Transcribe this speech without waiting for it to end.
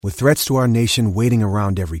With threats to our nation waiting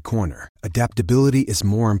around every corner, adaptability is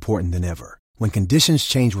more important than ever. When conditions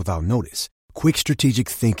change without notice, quick strategic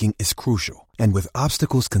thinking is crucial. And with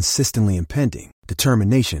obstacles consistently impending,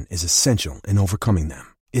 determination is essential in overcoming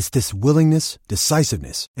them. It's this willingness,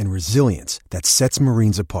 decisiveness, and resilience that sets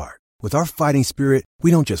Marines apart. With our fighting spirit, we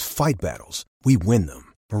don't just fight battles, we win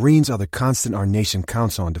them. Marines are the constant our nation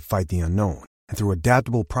counts on to fight the unknown. And through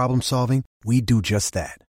adaptable problem solving, we do just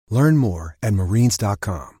that. Learn more at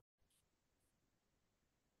marines.com.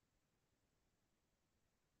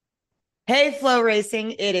 Hey,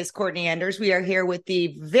 FloRacing, it is Courtney Enders. We are here with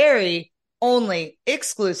the very only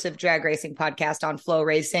exclusive drag racing podcast on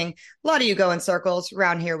FloRacing. A lot of you go in circles.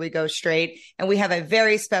 Around here, we go straight. And we have a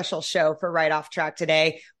very special show for Right Off Track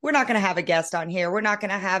today. We're not going to have a guest on here. We're not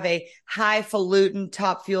going to have a highfalutin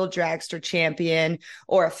top fuel dragster champion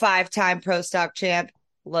or a 5-time pro stock champ.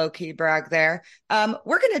 Low-key brag there.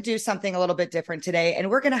 We're going to do something a little bit different today, and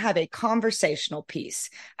we're going to have a conversational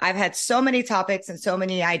piece. I've had so many topics and so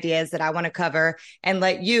many ideas that I want to cover and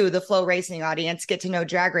let you, the FloRacing audience, get to know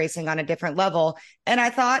drag racing on a different level. And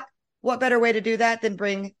I thought, what better way to do that than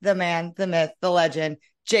bring the man, the myth, the legend,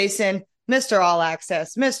 Jason, Mr. All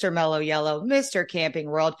Access, Mr. Mellow Yellow, Mr. Camping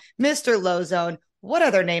World, Mr. Low Zone. What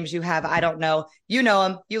other names you have, I don't know. You know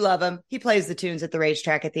him. You love him. He plays the tunes at the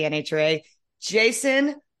racetrack at the NHRA.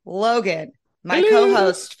 Jason Logan, my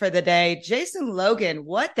co-host for the day. Jason Logan,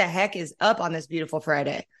 what the heck is up on this beautiful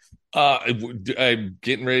Friday? I'm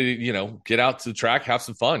getting ready to, get out to the track, have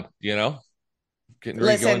some fun, getting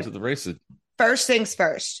ready to go into the races. First things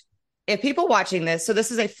first. If people watching this, so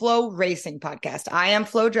this is a FloRacing podcast. I am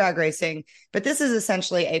Flow Drag Racing, but this is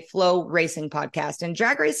essentially a FloRacing podcast. And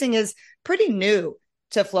drag racing is pretty new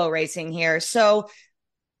to FloRacing here. So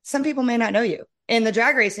some people may not know you. In the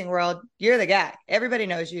drag racing world, you're the guy. Everybody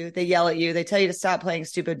knows you. They yell at you. They tell you to stop playing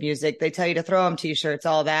stupid music. They tell you to throw them t-shirts,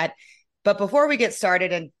 all that. But before we get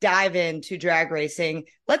started and dive into drag racing,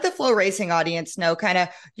 let the FloRacing audience know kind of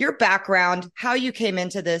your background, how you came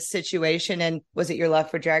into this situation. And was it your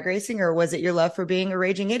love for drag racing or was it your love for being a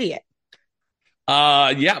raging idiot?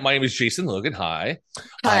 Yeah, my name is Jason Logan. Hi.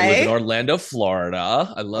 I live in Orlando,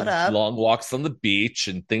 Florida. I love long walks on the beach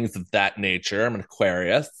and things of that nature. I'm an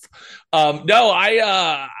Aquarius. I've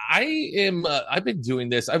been doing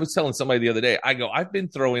this. I was telling somebody the other day, I've been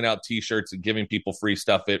throwing out t-shirts and giving people free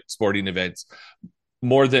stuff at sporting events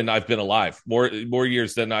more than I've been alive, more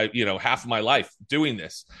years than half of my life doing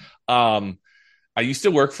this. I used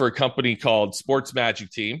to work for a company called Sports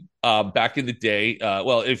Magic Team back in the day.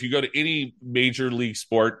 If you go to any major league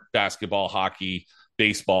sport, basketball, hockey,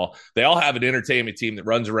 baseball, they all have an entertainment team that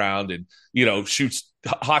runs around and, shoots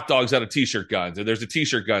hot dogs out of t-shirt guns. And there's a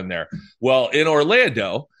t-shirt gun there. Well, in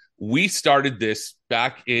Orlando, we started this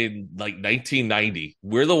back in 1990.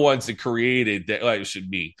 We're the ones that created that. Well, it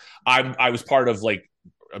should be. I was part of a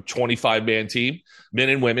 25-man team, men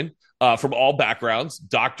and women. From all backgrounds,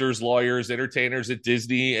 doctors, lawyers, entertainers at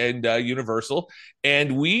Disney and Universal.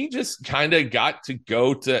 And we just kind of got to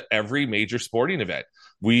go to every major sporting event.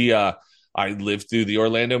 I lived through the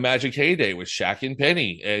Orlando Magic heyday with Shaq and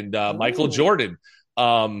Penny and Michael Jordan.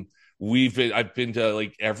 I've been to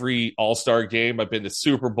every All-Star game. I've been to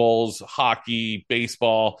Super Bowls, hockey,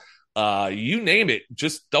 baseball, you name it,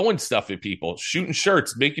 just throwing stuff at people, shooting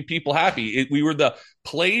shirts, making people happy. We were the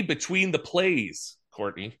play between the plays,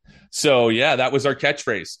 Courtney. So yeah, that was our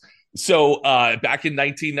catchphrase. So back in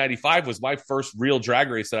 1995 was my first real drag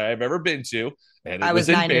race that I've ever been to. And I was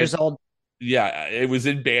 9 years old. Yeah, it was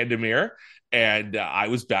in Bandamere, and I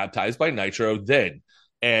was baptized by Nitro then.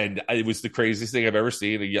 And it was the craziest thing I've ever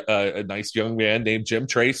seen. A nice young man named Jim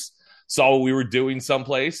Trace saw what we were doing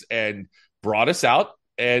someplace and brought us out.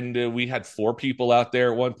 And we had 4 people out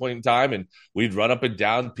there at one point in time, and we'd run up and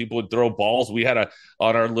down. People would throw balls. We had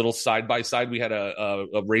on our little side-by-side, we had a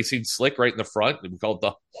racing slick right in the front. We called it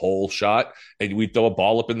the hole shot. And we'd throw a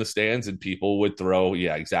ball up in the stands, and people would throw,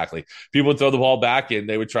 yeah, exactly. People would throw the ball back, and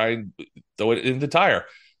they would try and throw it in the tire.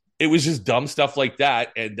 It was just dumb stuff like that.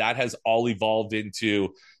 And that has all evolved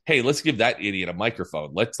into, hey, let's give that idiot a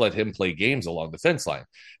microphone. Let's let him play games along the fence line.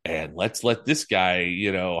 And let's let this guy,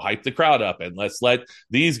 hype the crowd up. And let's let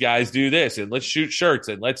these guys do this. And let's shoot shirts.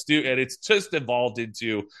 And it's just evolved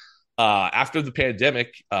into, after the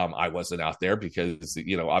pandemic, I wasn't out there because,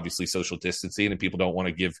 obviously social distancing and people don't want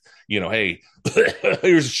to give, hey,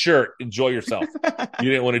 here's a shirt, enjoy yourself. You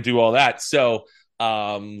didn't want to do all that. So,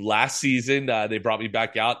 last season, they brought me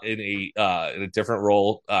back out in a different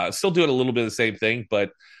role, still doing a little bit of the same thing, but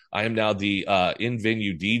I am now the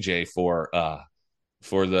in-venue DJ for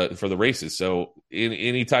the races. So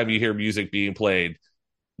anytime you hear music being played,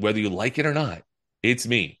 whether you like it or not, it's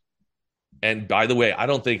me. And by the way, I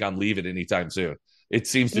don't think I'm leaving anytime soon. It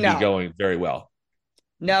seems to be No. going very well.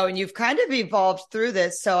 No, and you've kind of evolved through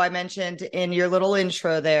this. So I mentioned in your little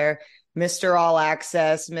intro there, Mr. All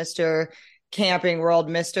Access, Mr. Camping World,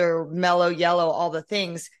 Mr. Mellow Yellow, all the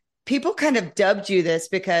things. People kind of dubbed you this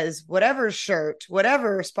because whatever shirt,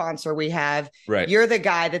 whatever sponsor we have, Right. you're the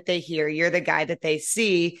guy that they hear, you're the guy that they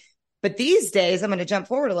see. But these days, I'm going to jump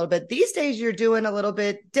forward a little bit. These days, you're doing a little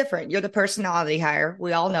bit different. You're the personality hire.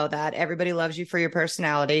 We all know that. Everybody loves you for your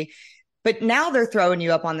personality. But now they're throwing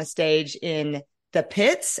you up on the stage in the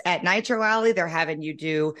pits at Nitro Alley. They're having you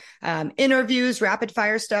do interviews, rapid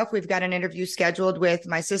fire stuff. We've got an interview scheduled with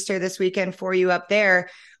my sister this weekend for you up there.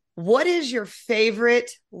 What is your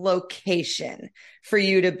favorite location for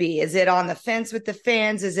you to be? Is it on the fence with the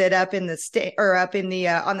fans? Is it up in the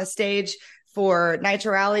on the stage for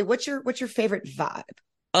Nitro Alley? What's your favorite vibe?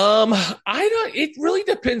 I don't. It really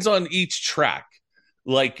depends on each track.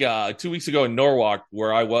 Like 2 weeks ago in Norwalk,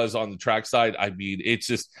 where I was on the track side, I mean, it's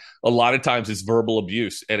just a lot of times it's verbal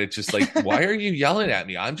abuse, and it's just like, why are you yelling at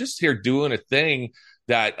me? I'm just here doing a thing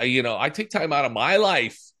that I take time out of my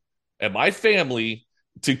life and my family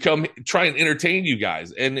to come try and entertain you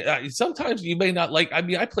guys. And sometimes you may not like. I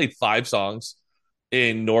mean, I played 5 songs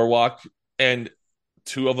in Norwalk, and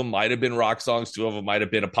 2 of them might have been rock songs, 2 of them might have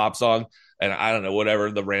been a pop song, and I don't know, whatever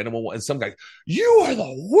the random one. And some guy, you are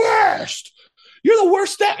the worst. You're the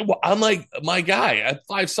worst at. I'm like, my guy, I'm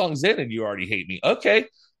 5 songs in and you already hate me. Okay,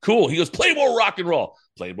 cool. He goes, play more rock and roll.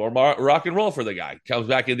 Played more rock and roll for the guy. Comes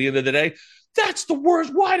back at the end of the day. That's the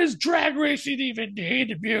worst. Why does drag racing even need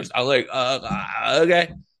abuse? I'm like,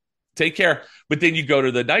 okay, take care. But then you go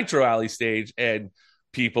to the Nitro Alley stage and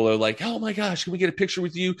people are like, oh my gosh, can we get a picture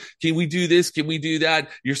with you? Can we do this? Can we do that?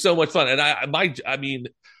 You're so much fun. And I mean,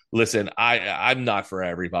 listen, I'm not for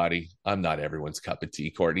everybody. I'm not everyone's cup of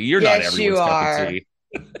tea, Courtney. You're not everyone's cup of tea.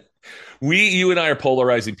 You and I are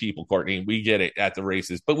polarizing people, Courtney. We get it at the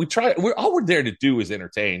races, but we're there to do is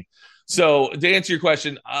entertain. So to answer your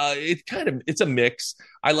question, it's a mix.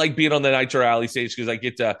 I like being on the Nitro Alley stage because I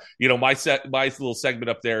get to, my little segment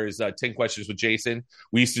up there is 10 questions with Jason.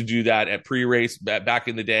 We used to do that at pre-race back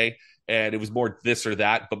in the day, and it was more this or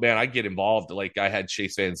that. But man, I get involved. Like I had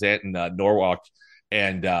Chase Van Zandt in Norwalk,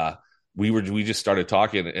 and we just started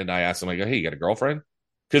talking, and I asked him, I go, hey, you got a girlfriend?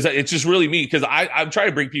 Because it's just really me. Because I'm trying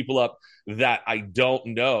to bring people up that I don't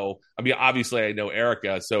know. I mean, obviously I know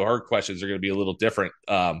Erica, so her questions are going to be a little different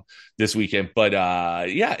this weekend. But I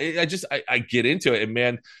get into it, and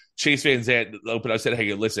man, Chase Van Zandt opened. I said,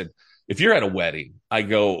 hey, listen, if you're at a wedding, I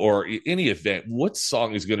go, or any event, what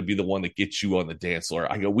song is going to be the one that gets you on the dance floor?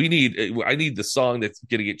 I go, I need the song that's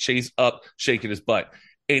going to get Chase up, shaking his butt.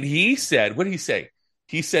 And he said, what did he say?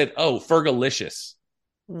 He said, oh, Fergalicious.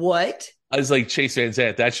 What? I was like, Chase Van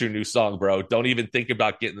Zandt, that's your new song, bro. Don't even think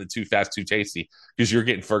about getting the Too Fast, Too Tasty, because you're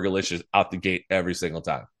getting Fergalicious out the gate every single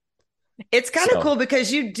time. It's kind of cool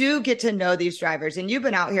because you do get to know these drivers, and you've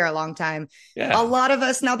been out here a long time. Yeah. A lot of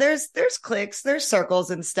us now, there's cliques, there's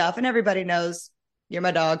circles and stuff, and everybody knows you're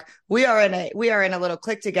my dog. We are in a little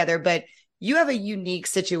clique together, but you have a unique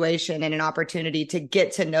situation and an opportunity to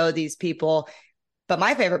get to know these people. But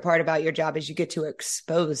my favorite part about your job is you get to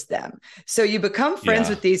expose them. So you become friends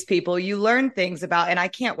with these people. You learn things about, and I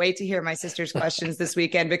can't wait to hear my sister's questions this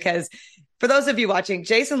weekend, because for those of you watching,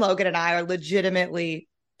 Jason, Logan, and I are legitimately,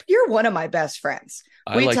 you're one of my best friends.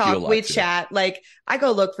 We like talk, we chat. Like I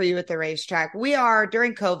go look for you at the racetrack. We are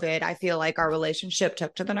during COVID. I feel like our relationship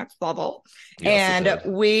took to the next level, and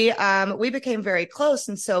we became very close.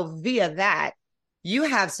 And so via that, you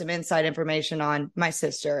have some inside information on my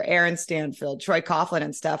sister, Erin Stanfield, Troy Coughlin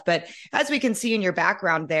and stuff. But as we can see in your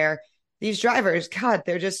background there, these drivers, God,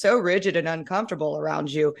 they're just so rigid and uncomfortable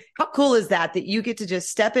around you. How cool is that you get to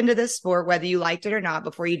just step into this sport, whether you liked it or not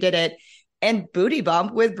before you did it, and booty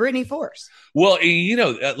bump with Brittany Force? Well,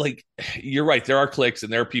 like you're right. There are cliques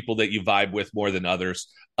and there are people that you vibe with more than others.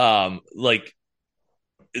 Like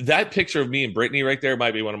that picture of me and Brittany right there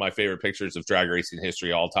might be one of my favorite pictures of drag racing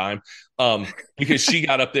history all time. Because she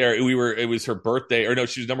got up there, it was her birthday, or no,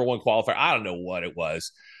 she was number 1 qualifier. I don't know what it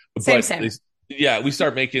was. Same. We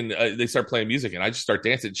start they start playing music and I just start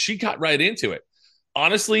dancing. She got right into it.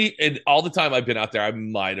 Honestly, and all the time I've been out there, I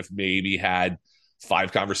might have maybe had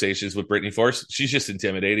 5 conversations with Brittany Force. She's just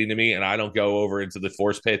intimidating to me, and I don't go over into the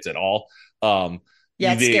Force pits at all.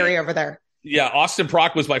 It's scary over there. Yeah, Austin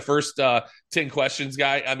Prock was my first 10 questions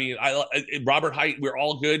guy. I mean, Robert Height, we're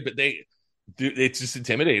all good, but it's just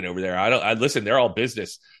intimidating over there. I listen, they're all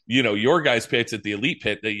business. Your guys' pits at the elite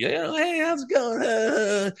pit, hey, how's it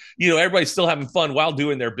going? Everybody's still having fun while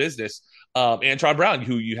doing their business. Antron Brown,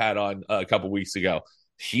 who you had on a couple weeks ago,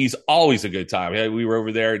 He's always a good time. We were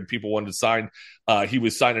over there and people wanted to sign. He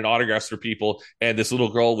was signing autographs for people. And this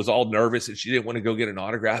little girl was all nervous and she didn't want to go get an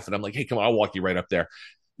autograph. And I'm like, hey, come on, I'll walk you right up there.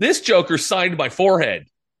 This joker signed my forehead.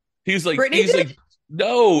 He's like,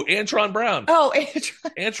 no, Antron Brown. Oh,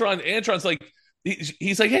 Antron's like,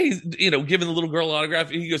 he's like, hey, giving the little girl an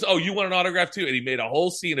autograph. And he goes, oh, you want an autograph too? And he made a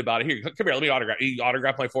whole scene about it. Here, come here, let me autograph. He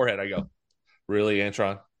autographed my forehead. I go, really,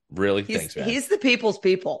 Antron? Really? Thanks, man. He's the people's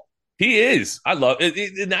people. He is. I love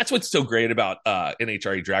it. And that's what's so great about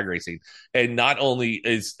NHRA drag racing. And not only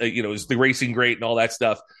is the racing great and all that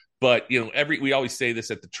stuff, but we always say this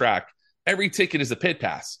at the track, every ticket is a pit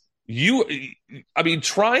pass.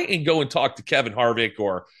 Try and go and talk to Kevin Harvick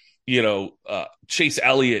or Chase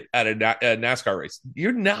Elliott at a NASCAR race.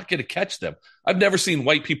 You're not going to catch them. I've never seen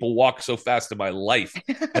white people walk so fast in my life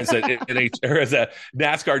as a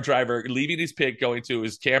NASCAR driver leaving his pit, going to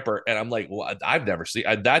his camper. And I'm like, well, I've never seen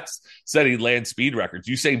that's setting land speed records.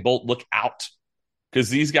 Usain Bolt, look out, because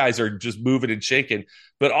these guys are just moving and shaking.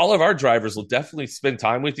 But all of our drivers will definitely spend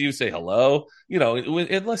time with you, say hello,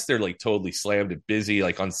 unless they're like totally slammed and busy,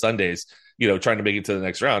 like on Sundays, trying to make it to the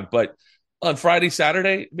next round. But on Friday,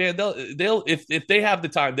 Saturday, man, they'll if they have the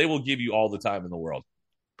time, they will give you all the time in the world.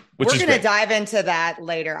 We're going to dive into that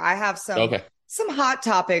later. I have some hot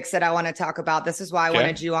topics that I want to talk about. This is why I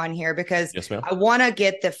wanted you on here, because I want to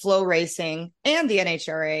get the FloRacing and the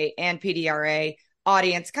NHRA and PDRA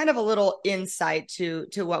audience kind of a little insight to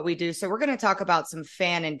what we do. So we're going to talk about some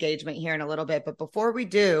fan engagement here in a little bit. But before we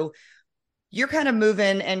do, you're kind of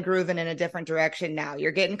moving and grooving in a different direction now.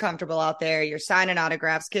 You're getting comfortable out there. You're signing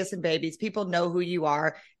autographs, kissing babies. People know who you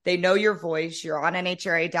are. They know your voice. You're on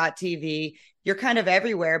NHRA.tv. You're kind of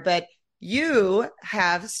everywhere, but you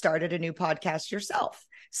have started a new podcast yourself.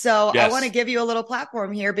 So yes. I want to give you a little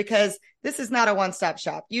platform here, because this is not a one-stop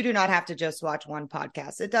shop. You do not have to just watch one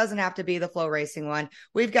podcast. It doesn't have to be the FloRacing one.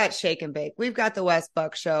 We've got Shake and Bake. We've got the West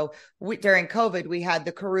Buck Show. During COVID, we had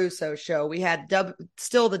the Caruso Show. We had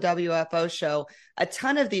still the WFO Show. A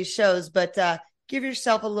ton of these shows, but give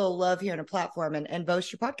yourself a little love here and a platform and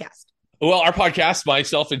boast your podcast. Well, our podcast,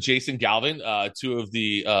 myself and Jason Galvin, two of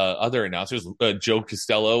the other announcers, Joe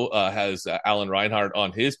Costello has Alan Reinhardt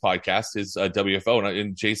on his podcast, his WFO,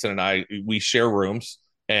 and Jason and I, we share rooms.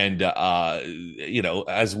 And,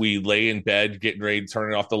 as we lay in bed, getting ready to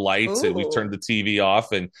turn off the lights, and we turned the TV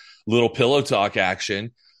off, and little pillow talk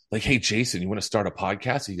action. Like, hey, Jason, you want to start a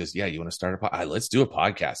podcast? He goes, yeah, you want to start a podcast? Let's do a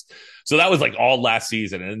podcast. So that was like all last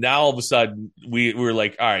season. And now all of a sudden we were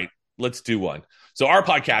like, all right, let's do one. So our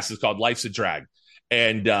podcast is called Life's a Drag.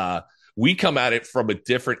 And we come at it from a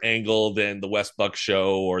different angle than the West Buck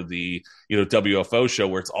Show or the, WFO show,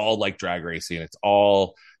 where it's all like drag racing. It's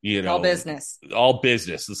all, all business.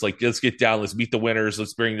 It's like, let's get down. Let's meet the winners.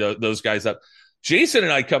 Let's bring those guys up. Jason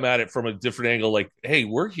and I come at it from a different angle. Like, hey,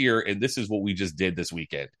 we're here, and this is what we just did this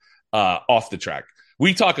weekend off the track.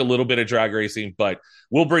 We talk a little bit of drag racing, but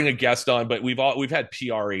we'll bring a guest on. But we've had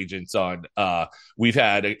PR agents on. We've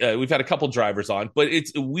had a couple drivers on, but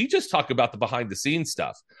we just talk about the behind the scenes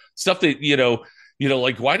stuff that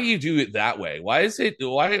like, why do you do it that way? Why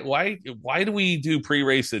do we do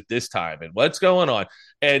pre-race at this time, and what's going on?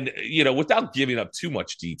 And without giving up too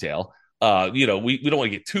much detail, we don't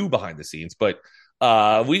want to get too behind the scenes, but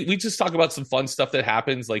we just talk about some fun stuff that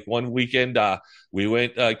happens. Like one weekend, we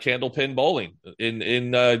went candlepin bowling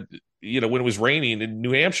in when it was raining in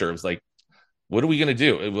New Hampshire. It was like, what are we going to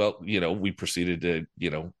do? Well, we proceeded to,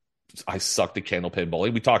 I sucked at candlepin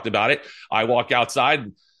bowling. We talked about it. I walk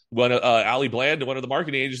outside. When Allie Bland, one of the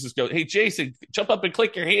marketing agents, just goes, hey, Jason, jump up and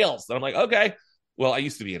click your heels. And I'm like, okay. Well, I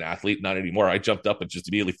used to be an athlete, not anymore. I jumped up and just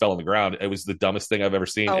immediately fell on the ground. It was the dumbest thing I've ever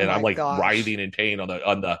seen. And I'm like writhing in pain on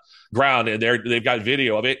the ground. And they've got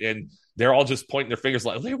video of it, and they're all just pointing their fingers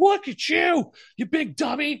like, look at you big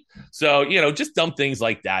dummy. So, just dumb things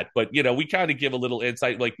like that. But, we kind of give a little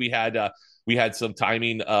insight. Like we had some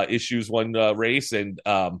timing issues one race, and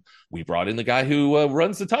we brought in the guy who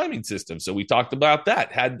runs the timing system. So we talked about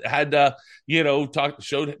that.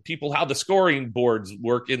 Showed people how the scoring boards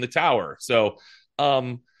work in the tower. So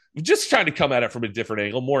just trying to come at it from a different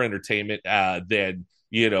angle, more entertainment than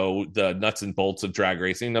the nuts and bolts of drag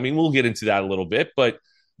racing. I mean, we'll get into that a little bit, but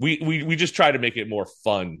we just try to make it more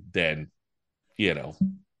fun than nerdy.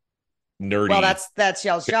 Well, that's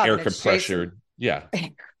y'all's job. Air compressor. Yeah.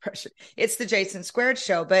 It's the Jason Squared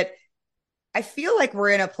Show, but I feel like we're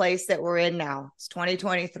in a place that we're in now. It's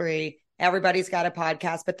 2023. Everybody's got a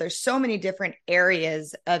podcast, but there's so many different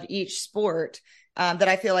areas of each sport that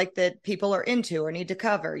I feel like that people are into or need to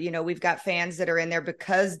cover. You know, we've got fans that are in there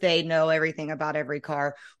because they know everything about every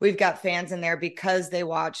car. We've got fans in there because they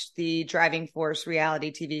watched the Driving Force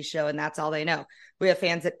reality TV show and that's all they know. We have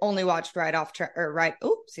fans that only watched Right Off Track or Right.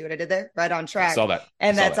 Oh, see what I did there? Right on Track. I saw that.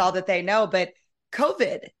 And that's all that they know. But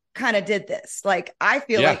COVID kind of did this. Like, I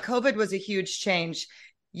feel like COVID was a huge change.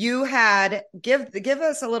 You had give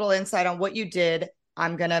us a little insight on what you did.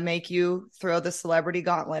 I'm going to make you throw the celebrity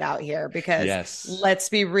gauntlet out here because let's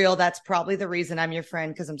be real. That's probably the reason I'm your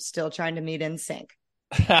friend, because I'm still trying to meet NSYNC.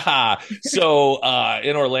 So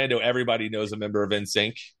in Orlando, everybody knows a member of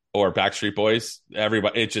NSYNC or Backstreet Boys.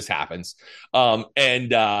 Everybody, it just happens.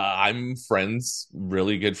 And I'm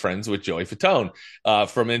really good friends with Joey Fatone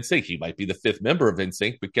from NSYNC. He might be the 5th member of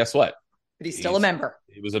NSYNC, but guess what? But he's still a member.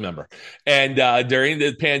 He was a member. And during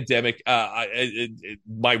the pandemic,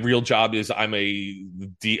 my real job is I'm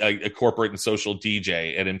a corporate and social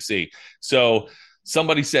DJ at MC. So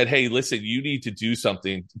somebody said, hey, listen, you need to do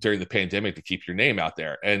something during the pandemic to keep your name out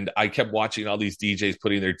there. And I kept watching all these DJs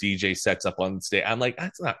putting their DJ sets up on stage. I'm like,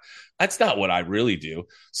 that's not what I really do.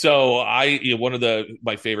 So one of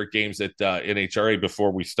my favorite games at NHRA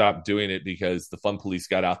before we stopped doing it because the fun police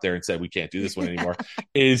got out there and said we can't do this one anymore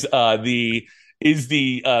is we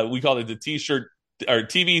call it the t-shirt or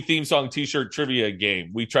TV theme song t-shirt trivia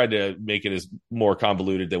game. We tried to make it as more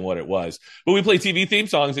convoluted than what it was, but we play TV theme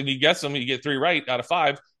songs and you guess them, you get 3 right out of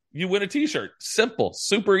 5, you win a t-shirt. Simple,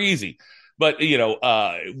 super easy. But so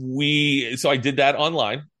I did that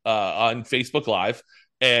online on Facebook Live.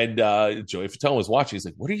 And Joey Fatone was watching. He's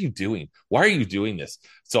like, what are you doing? Why are you doing this?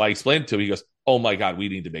 So I explained to him. He goes, oh my God, we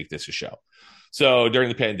need to make this a show. So during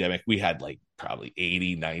the pandemic, we had like probably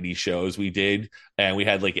 80, 90 shows we did. And we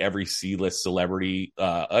had like every C-list celebrity.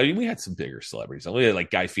 We had some bigger celebrities. We had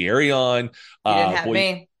like Guy Fieri on. You didn't have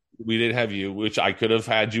me. We didn't have you, which I could have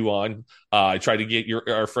had you on. I tried to get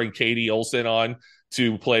our friend Katie Olsen on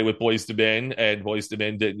to play with Boyz II Men, and Boyz II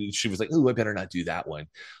Men didn't. She was like, oh, I better not do that one.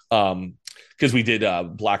 Because we did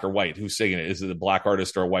Black or White. Who's singing it? Is it a black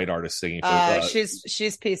artist or a white artist singing? She's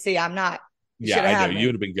PC. I'm not. Yeah, I know. You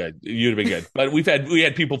would have been good. You'd have been good. But we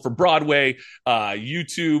had people from Broadway,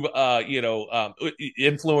 YouTube,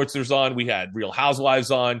 influencers on. We had Real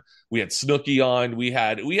Housewives on. We had Snooki on. We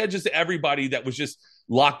had just everybody that was just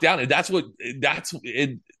locked down. And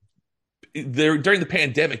during the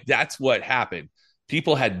pandemic, that's what happened.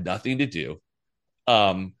 People had nothing to do.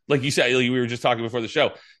 Like you said, we were just talking before the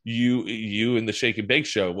show, you and the Shake and Bake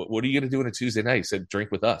show. What are you going to do on a Tuesday night? You said,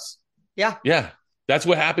 drink with us. Yeah. That's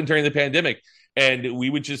what happened during the pandemic. And we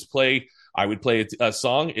would just I would play a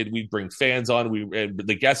song and we'd bring fans on. And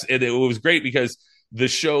the guests, and it was great because the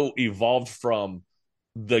show evolved from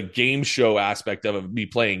the game show aspect of me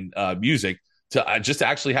playing music to just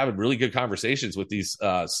actually having really good conversations with these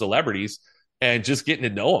celebrities and just getting to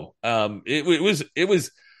know them. It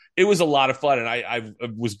was a lot of fun. And I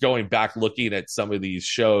was going back looking at some of these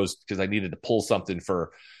shows because I needed to pull something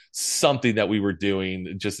for something that we were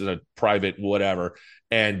doing just in a private whatever.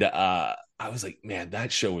 And I was like, man,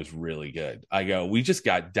 that show was really good. We just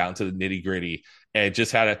got down to the nitty gritty and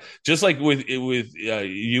just just like with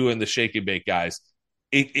you and the Shake and Bake guys,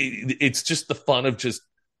 it's just the fun of just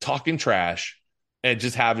talking trash and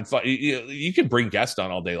just having fun. You can bring guests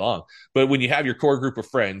on all day long, but when you have your core group of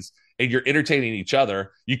friends and you're entertaining each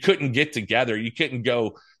other, you couldn't get together. You couldn't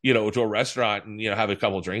go, to a restaurant and, have a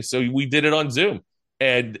couple of drinks. So we did it on Zoom.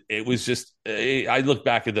 And it was just, I look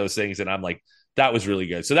back at those things and I'm like, that was really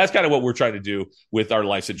good. So that's kind of what we're trying to do with our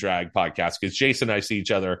Life's a Drag podcast, because Jason and I see each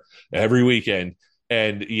other every weekend.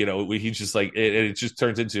 And, he's just like, it just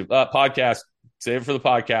turns into a podcast, save it for the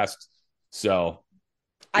podcast. So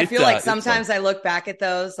I feel like sometimes I look back at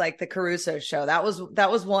those, like the Caruso show. That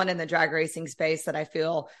was one in the drag racing space that I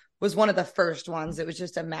feel was one of the first ones. It was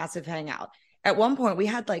just a massive hangout. At one point, we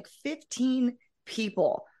had like 15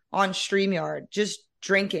 people on StreamYard just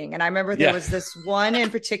drinking. And I remember there was this one in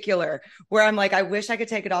particular where I'm like, I wish I could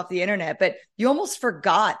take it off the internet, but you almost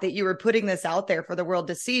forgot that you were putting this out there for the world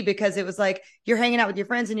to see, because it was like, you're hanging out with your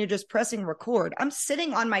friends and you're just pressing record. I'm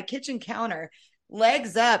sitting on my kitchen counter,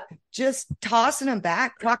 legs up, just tossing them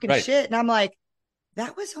back, talking shit. And I'm like,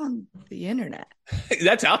 that was on the internet.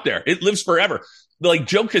 That's out there. It lives forever. Like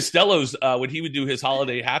Joe Costello's, when he would do his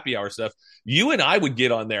holiday happy hour stuff, you and I would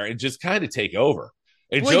get on there and just kind of take over.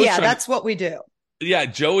 And that's what we do. Yeah,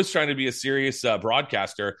 Joe is trying to be a serious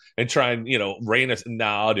broadcaster and try and, rein us.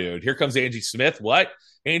 No, dude, here comes Angie Smith. What?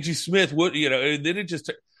 Angie Smith, what? And then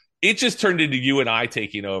it just turned into you and I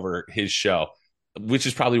taking over his show, which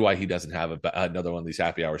is probably why he doesn't have another one of these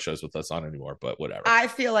happy hour shows with us on anymore, but whatever. I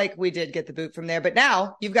feel like we did get the boot from there, but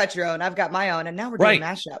now you've got your own, I've got my own, and now we're doing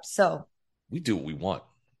mashups. So We do what we want.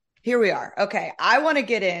 Here we are. Okay. I want to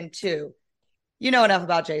get into, you know enough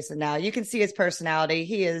about Jason now. You can see his personality.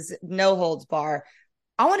 He is no holds bar.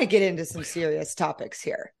 I want to get into some serious topics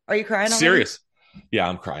here. Are you crying already? Serious. Yeah,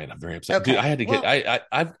 I'm crying. I'm very upset. Okay. Dude, I had to get,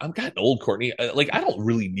 I've gotten old, Courtney. Like, I don't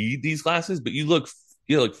really need these glasses, but you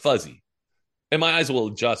look fuzzy. And my eyes will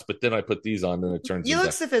adjust, but then I put these on and it turns You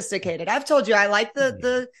look sophisticated. I've told you I like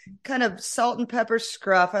the kind of salt and pepper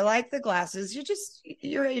scruff. I like the glasses.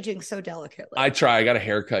 You're aging so delicately. I try. I got a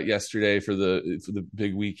haircut yesterday for the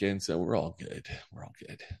big weekend, so we're all good. We're all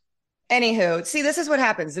good. Anywho, see, this is what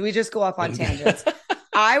happens. We just go off on tangents.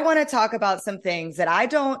 I want to talk about some things that I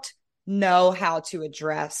don't know how to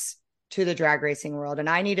address to the drag racing world, and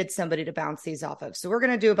I needed somebody to bounce these off of. So we're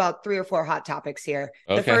going to do about 3 or 4 hot topics here.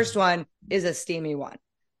 Okay. The first one is a steamy one.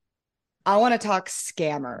 I want to talk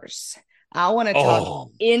scammers. I want to talk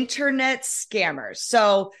internet scammers.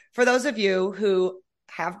 So for those of you who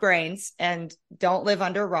have brains and don't live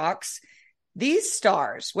under rocks, these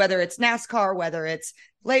stars, whether it's NASCAR, whether it's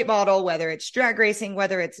late model, whether it's drag racing,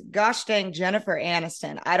 whether it's gosh dang Jennifer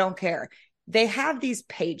Aniston, I don't care. They have these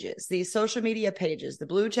pages, these social media pages. The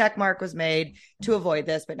blue check mark was made to avoid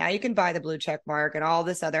this, but now you can buy the blue check mark and all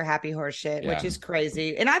this other happy horse shit, which is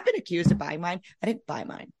crazy. And I've been accused of buying mine. I didn't buy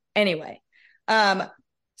mine. Anyway,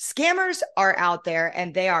 scammers are out there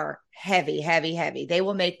and they are heavy, heavy, heavy. They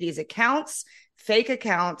will make these accounts, fake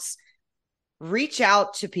accounts, reach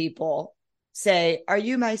out to people, say, are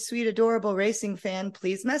you my sweet, adorable racing fan?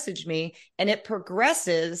 Please message me. And it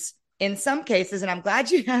progresses in some cases, and I'm glad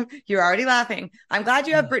you're already laughing. I'm glad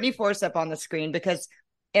you have Brittany Force up on the screen, because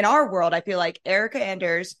in our world, I feel like Erica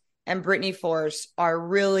Enders and Brittany Force are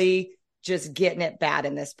really just getting it bad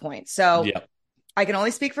in this point. So I can only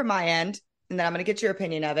speak from my end, and then I'm going to get your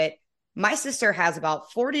opinion of it. My sister has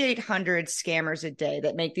about 4,800 scammers a day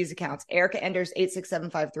that make these accounts. Erica Enders,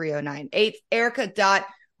 8675309,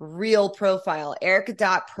 Erica.real profile,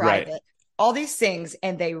 Erica.private, all these things.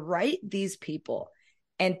 And they write these people.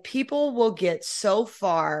 And people will get so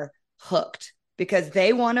far hooked because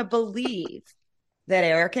they want to believe that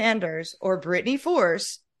Erica Enders or Brittany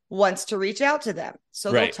Force wants to reach out to them.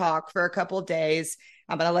 So they'll talk for a couple of days.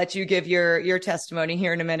 I'm going to let you give your testimony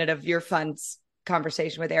here in a minute of your fun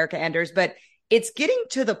conversation with Erica Enders. But it's getting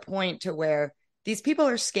to the point to where these people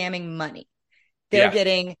are scamming money. They're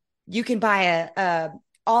getting, you can buy a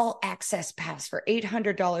all access pass for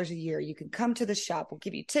 $800 a year. You can come to the shop. We'll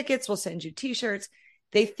give you tickets. We'll send you t-shirts.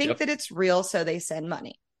 They think that it's real, so they send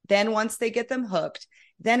money. Then once they get them hooked,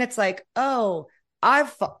 then it's like, oh,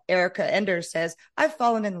 Erica Enders says, I've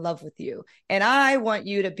fallen in love with you, and I want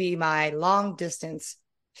you to be my long distance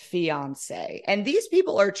fiance. And these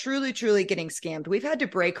people are truly, truly getting scammed. We've had to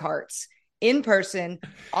break hearts in person,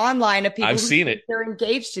 online, of people they're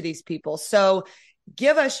engaged to these people. So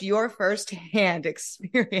give us your firsthand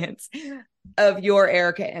experience of your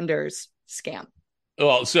Erica Enders scam.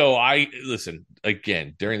 Well, so listen,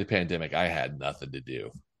 again, during the pandemic, I had nothing to do.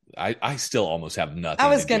 I still almost have nothing. I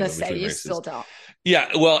was going to say, you still don't. Yeah.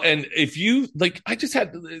 Well, and if you I just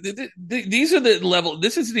had, these are the level,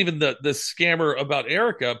 this isn't even the scammer about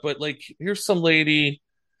Erica, but like, here's some lady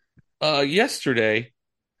yesterday.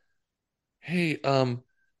 Hey,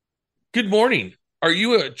 good morning. Are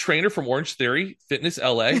you a trainer from Orange Theory Fitness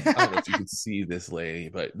LA? I don't know if you can see this lady,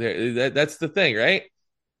 but that's the thing, right?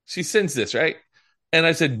 She sends this, right? And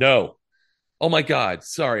I said, no. Oh my God.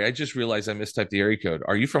 Sorry. I just realized I mistyped the area code.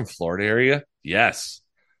 Are you from Florida area? Yes.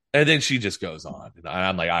 And then she just goes on. And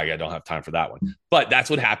I'm like, I don't have time for that one. But that's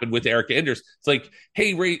what happened with Erica Enders. It's like,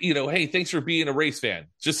 hey, Ray, hey, thanks for being a race fan.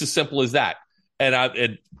 Just as simple as that.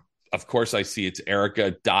 And of course I see it's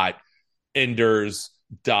Erica.Enders.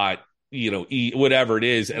 Whatever it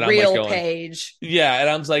is. And real I'm like page. Yeah. And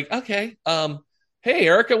I was like, okay. Hey,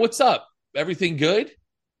 Erica, what's up? Everything good?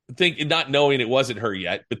 Not knowing it wasn't her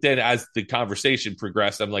yet, but then as the conversation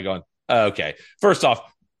progressed, I'm like going, okay. First off,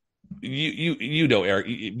 you know, Eric,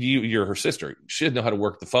 you're her sister. She didn't know how to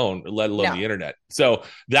work the phone, let alone the internet. So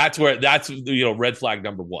that's red flag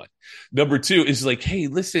number one. Number two is like, hey,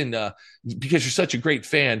 listen, because you're such a great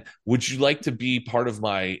fan, would you like to be part of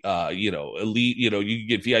my, elite, you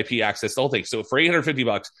get VIP access to the whole thing. So for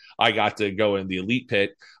 $850, I got to go in the elite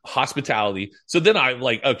pit, hospitality. So then I'm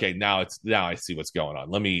like, okay, now I see what's going on.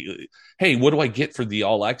 Hey, what do I get for the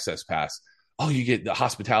all access pass? Oh, you get the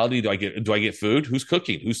hospitality. Do I get food? Who's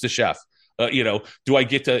cooking? Who's the chef? Do I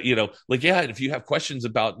get to, if you have questions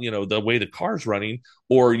about, the way the car's running,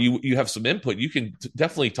 or you have some input, you can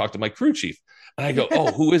definitely talk to my crew chief. And I go,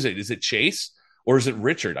 oh, who is it? Is it Chase or is it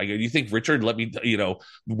Richard? I go, you think Richard let me,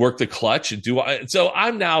 work the clutch and so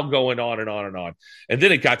I'm now going on and on and on. And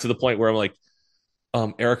then it got to the point where I'm like,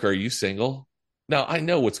 Erica, are you single? Now I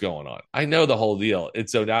know what's going on. I know the whole deal. And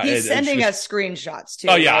so now he's sending us screenshots too.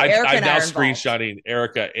 Oh yeah, right? I'm now screenshotting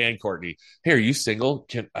Erica and Courtney. Hey, are you single?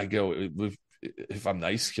 Can I go if I'm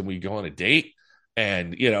nice? Can we go on a date?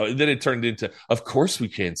 And then it turned into, of course we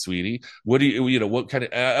can, sweetie. What do you, what kind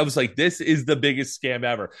of? I was like, this is the biggest scam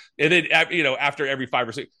ever. And then after every 5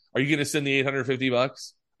 or 6, are you going to send the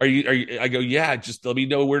 $850? Are you? I go, yeah. Just let me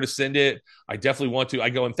know where to send it. I definitely want to. I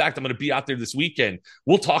go, in fact, I'm going to be out there this weekend.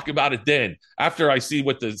 We'll talk about it then. After I see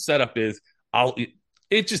what the setup is,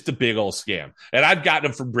 it's just a big old scam. And I've gotten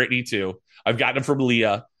them from Brittany too. I've gotten them from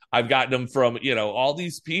Leah. I've gotten them from, all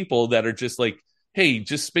these people that are just like, hey,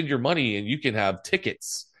 just spend your money and you can have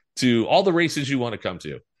tickets to all the races you want to come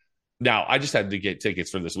to. Now, I just had to get tickets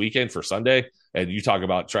for this weekend for Sunday. And you talk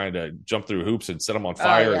about trying to jump through hoops and set them on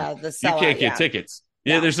fire. Yeah, you can't get tickets.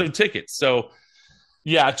 Yeah, there's no tickets. So,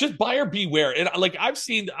 yeah, just buyer beware. And I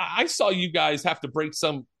saw you guys have to break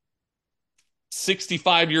some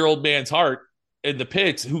 65-year-old man's heart in the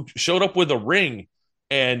pits who showed up with a ring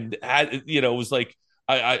and had, was like,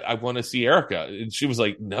 I want to see Erica. And she was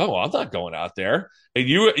like, no, I'm not going out there. And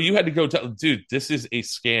you had to go tell, dude, this is a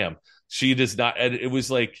scam. She does not. And it was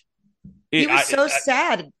like, he was so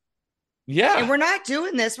sad. Yeah. And we're not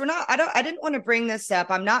doing this. I didn't want to bring this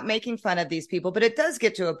up. I'm not making fun of these people, but it does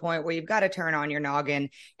get to a point where you've got to turn on your noggin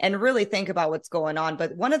and really think about what's going on.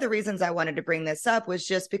 But one of the reasons I wanted to bring this up was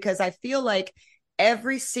just because I feel like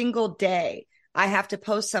every single day I have to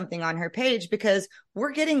post something on her page because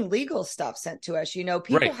we're getting legal stuff sent to us.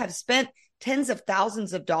 People have spent tens of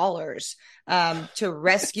thousands of dollars to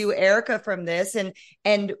rescue Erica from this.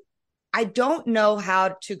 And I don't know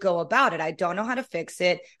how to go about it. I don't know how to fix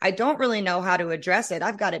it. I don't really know how to address it.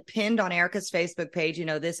 I've got it pinned on Erica's Facebook page.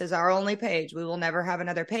 This is our only page. We will never have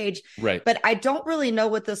another page. Right. But I don't really know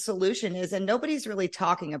what the solution is, and nobody's really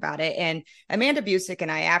talking about it. And Amanda Busick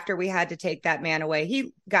and I, after we had to take that man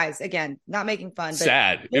away, guys, again, not making fun, but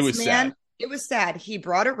sad. It was sad. It was sad. He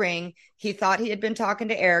brought a ring. He thought he had been talking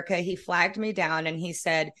to Erica. He flagged me down and he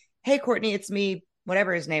said, hey, Courtney, it's me,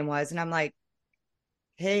 whatever his name was. And I'm like,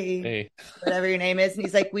 hey, whatever your name is. And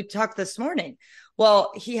he's like, we talked this morning.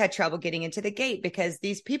 Well, he had trouble getting into the gate because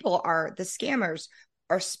these people the scammers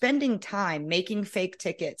are spending time making fake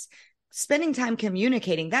tickets, spending time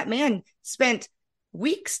communicating. That man spent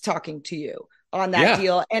weeks talking to you on that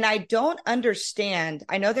deal. And I don't understand.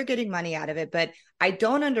 I know they're getting money out of it, but I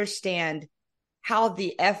don't understand how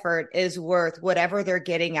the effort is worth whatever they're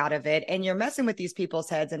getting out of it. And you're messing with these people's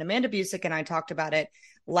heads. And Amanda Busick and I talked about it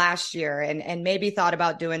last year and maybe thought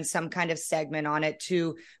about doing some kind of segment on it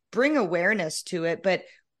to bring awareness to it, but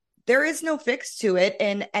there is no fix to it.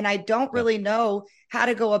 And I don't really know how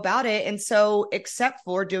to go about it. And so, except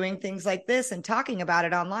for doing things like this and talking about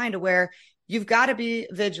it online to where you've got to be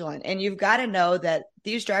vigilant and you've got to know that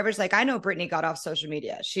these drivers, like I know Brittany got off social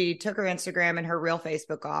media. She took her Instagram and her real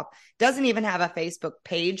Facebook off, doesn't even have a Facebook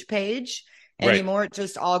page anymore. It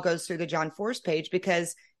just all goes through the John Force page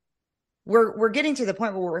because we're getting to the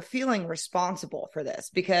point where we're feeling responsible for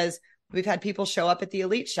this because we've had people show up at the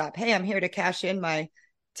Elite shop. Hey, I'm here to cash in my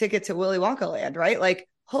ticket to Willy Wonka Land, right? Like,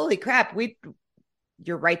 holy crap,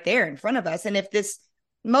 you're right there in front of us. And if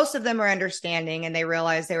most of them are understanding and they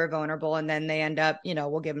realize they were vulnerable and then they end up,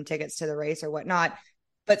 we'll give them tickets to the race or whatnot.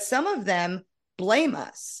 But some of them blame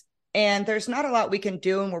us and there's not a lot we can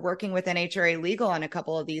do. And we're working with NHRA legal on a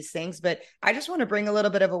couple of these things, but I just want to bring a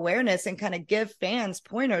little bit of awareness and kind of give fans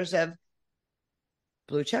pointers of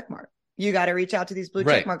blue check mark. You got to reach out to these blue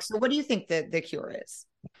check marks. So what do you think the cure is?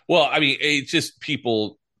 Well, I mean, it's just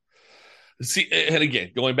people see, and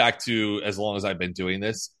again, going back to as long as I've been doing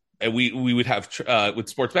this, and we would have with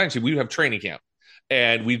Sports Magazine, we would have training camp,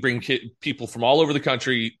 and we'd bring people from all over the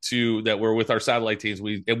country that were with our satellite teams.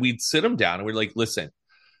 We'd sit them down and we're like, listen,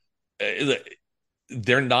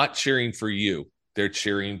 they're not cheering for you; they're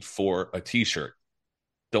cheering for a T-shirt.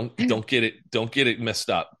 Don't get it messed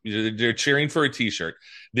up. They're cheering for a T-shirt.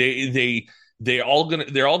 They're all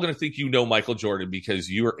gonna think Michael Jordan because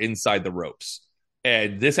you are inside the ropes.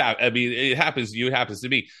 And it happens to you, it happens to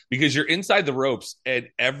me because you're inside the ropes and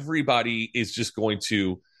everybody is just going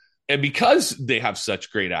to, and because they have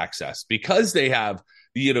such great access, because they have,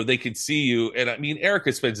 they can see you. And I mean,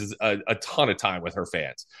 Erica spends a ton of time with her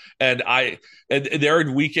fans and there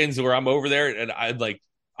are weekends where I'm over there and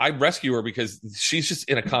I rescue her because she's just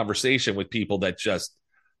in a conversation with people that just,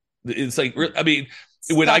 it's like, I mean,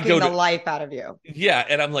 when I go the life out of you. Yeah.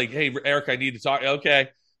 And I'm like, hey, Eric, I need to talk. Okay.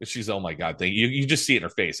 She's, oh my God, you just see it in her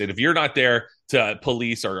face. And if you're not there to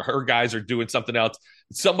police, or her guys are doing something else,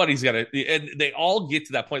 somebody's got to, and they all get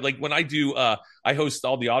to that point. Like when I do, I host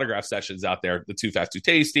all the autograph sessions out there, the Too Fast, Too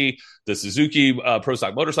Tasty, the Suzuki Pro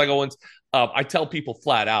Stock Motorcycle ones. I tell people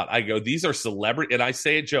flat out, I go, these are celebrity, and I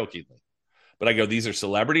say it jokingly, but I go, these are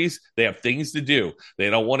celebrities. They have things to do. They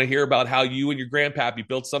don't want to hear about how you and your grandpappy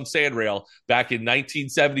built some sandrail back in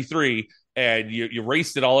 1973 and you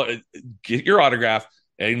raced it all. Get your autograph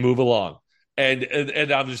and move along. And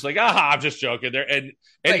I'm just like, I'm just joking there. And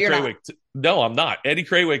Eddie Krawick, no, I'm not. Eddie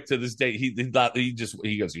Krawick to this day, he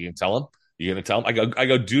goes, you can tell him? You're going to tell him? I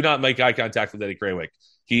go, do not make eye contact with Eddie Krawick.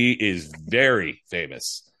 He is very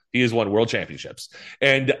famous. He has won world championships.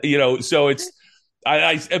 And, so it's,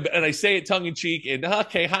 I say it tongue in cheek and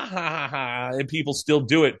okay, and people still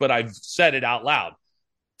do it, but I've said it out loud.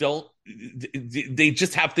 They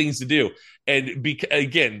just have things to do. And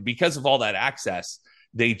because of all that access,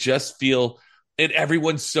 they just feel, and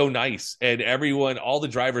everyone's so nice, and all the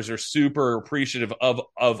drivers are super appreciative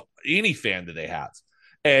of any fan that they have.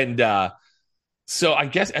 And so I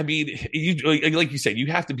guess, like you said, you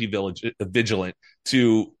have to be vigilant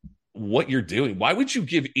to what you're doing. Why would you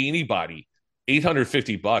give anybody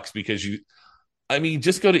 $850 because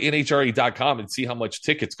just go to nhra.com and see how much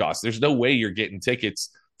tickets cost. There's no way you're getting tickets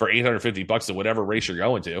for $850 to whatever race you're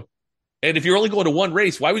going to. And if you're only going to one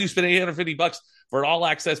race, why would you spend $850 for an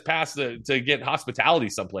all-access pass to get hospitality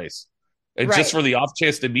someplace? And just for the off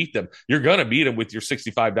chance to meet them, you're going to meet them with your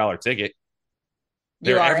 $65 ticket.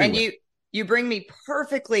 You are. Everywhere. And you bring me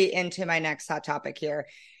perfectly into my next hot topic here.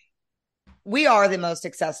 We are the most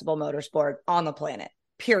accessible motorsport on the planet,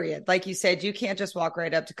 period. Like you said, you can't just walk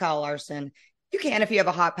right up to Kyle Larson. You can if you have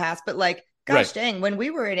a hot pass, but gosh dang, when we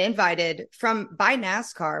were invited by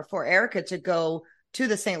NASCAR for Erica to go to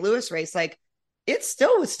the St. Louis race, it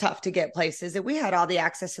still was tough to get places, and we had all the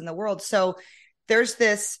access in the world. So there's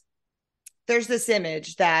this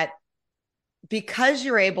image that because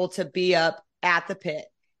you're able to be up at the pit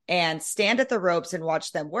and stand at the ropes and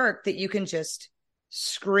watch them work, that you can just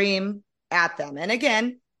scream at them. And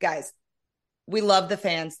again, guys, we love the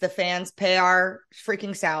fans. The fans pay our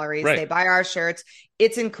freaking salaries. Right. They buy our shirts.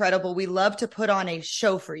 It's incredible. We love to put on a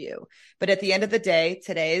show for you. But at the end of the day,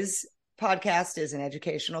 today's podcast is an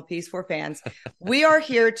educational piece for fans. We are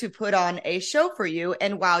here to put on a show for you.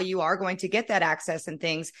 And while you are going to get that access and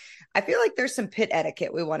things, I feel like there's some pit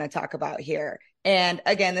etiquette we want to talk about here. And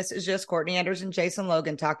again, this is just Courtney Anders and Jason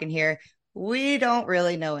Logan talking here. We don't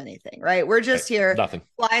really know anything, right? We're just here, nothing.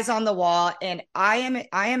 Flies on the wall. And I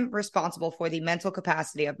am responsible for the mental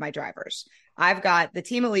capacity of my drivers. I've got the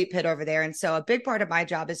Team Elite pit over there. And so a big part of my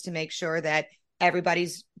job is to make sure that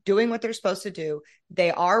everybody's doing what they're supposed to do.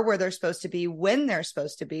 They are where they're supposed to be when they're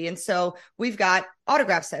supposed to be. And so we've got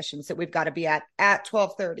autograph sessions that we've got to be at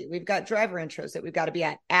 12:30. We've got driver intros that we've got to be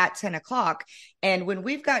at 10 o'clock. And when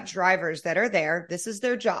we've got drivers that are there, this is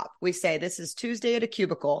their job. We say this is Tuesday at a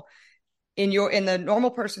cubicle. In the normal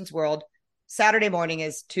person's world, Saturday morning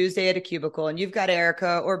is Tuesday at a cubicle, and you've got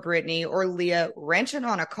Erica or Brittany or Leah wrenching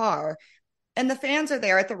on a car, and the fans are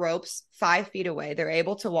there at the ropes 5 feet away. They're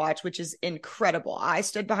able to watch, which is incredible. I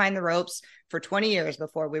stood behind the ropes for 20 years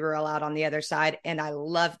before we were allowed on the other side, and I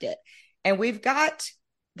loved it. And we've got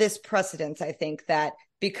this precedence, I think, that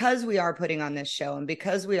because we are putting on this show and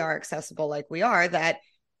because we are accessible like we are, that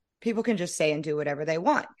people can just say and do whatever they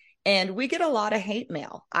want. And we get a lot of hate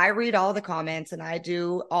mail. I read all the comments and I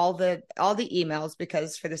do all the emails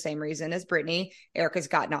because for the same reason as Brittany, Erica's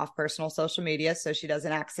gotten off personal social media so she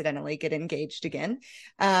doesn't accidentally get engaged again.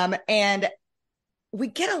 And we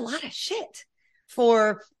get a lot of shit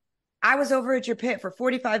for, I was over at your pit for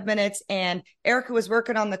 45 minutes and Erica was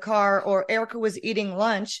working on the car, or Erica was eating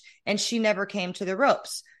lunch and she never came to the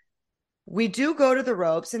ropes. We do go to the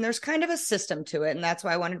ropes, and there's kind of a system to it. And that's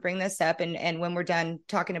why I wanted to bring this up. And when we're done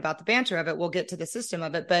talking about the banter of it, we'll get to the system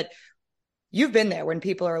of it. But you've been there when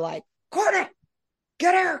people are like, Courtney,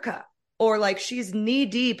 get Erica. Or she's knee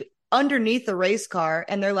deep underneath the race car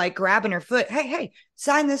and they're grabbing her foot. Hey,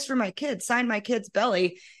 sign this for my kid. Sign my kid's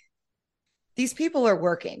belly. These people are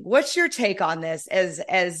working. What's your take on this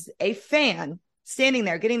as a fan standing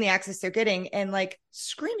there, getting the access they're getting and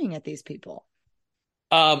screaming at these people?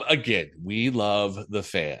 Again, we love the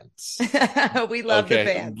fans. We love the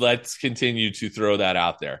fans. Let's continue to throw that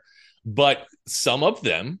out there. But some of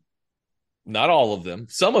them, not all of them,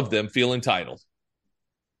 some of them feel entitled.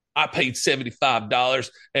 I paid $75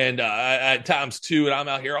 and at times two, and I'm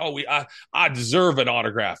out here. I deserve an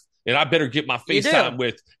autograph, and I better get my FaceTime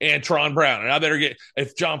with Antron Brown, and I better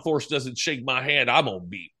if John Force doesn't shake my hand, I'm gonna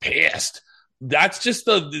be pissed. That's just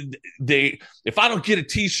if I don't get a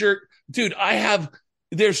T-shirt, dude, I have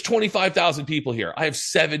There's 25,000 people here. I have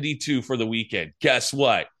 72 for the weekend. Guess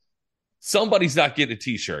what? Somebody's not getting a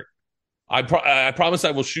t-shirt. I promise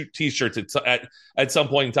I will shoot t-shirts at some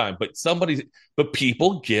point in time, but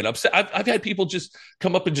people get upset. I've had people just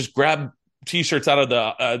come up and just grab t-shirts out of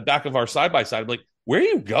the back of our side-by-side. I'm like, where are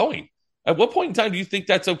you going? At what point in time do you think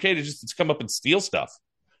that's okay to just come up and steal stuff?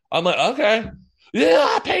 I'm like, okay. Yeah,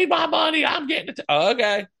 I paid my money. I'm getting it.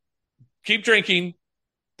 Okay. Keep drinking.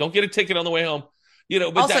 Don't get a ticket on the way home.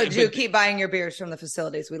 But also keep buying your beers from the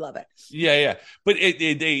facilities. We love it. Yeah. But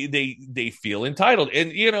they feel entitled.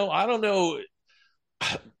 And, I don't know.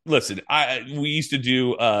 Listen, we used to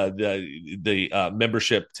do the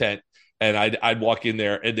membership tent, and I'd walk in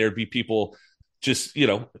there and there'd be people just,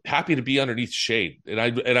 happy to be underneath shade. And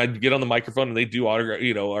I'd get on the microphone and they do autograph,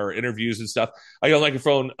 our interviews and stuff. I go on the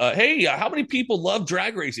microphone, hey, how many people love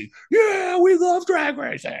drag racing? Yeah, we love drag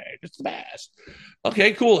racing. It's the best.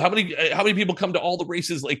 Okay, cool. How many people come to all the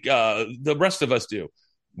races like the rest of us do?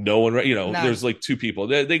 No one, no. There's like 2 people.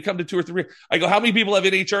 They come to 2 or 3. I go, how many people have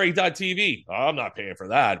NHRA.TV? Oh, I'm not paying for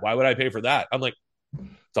that. Why would I pay for that? I'm like,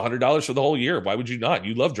 it's $100 for the whole year. Why would you not?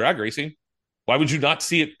 You love drag racing. Why would you not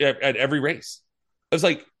see it at every race? I was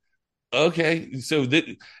like, okay. So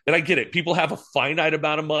and I get it. People have a finite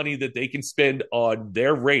amount of money that they can spend on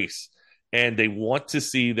their race, and they want to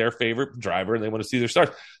see their favorite driver and they want to see their stars.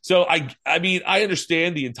 So I mean, I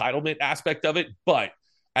understand the entitlement aspect of it, but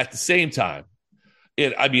at the same time,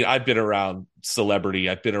 I've been around celebrity.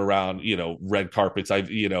 I've been around, red carpets.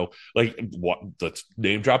 Let's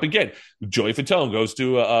name drop again. Joey Fatone goes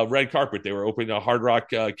to a red carpet. They were opening a Hard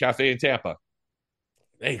Rock Cafe in Tampa.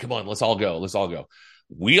 Hey, come on, let's all go.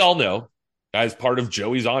 We all know, as part of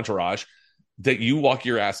Joey's entourage, that you walk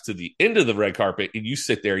your ass to the end of the red carpet and you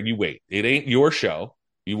sit there and you wait. It ain't your show.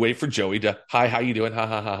 You wait for Joey to, hi, how you doing? Ha,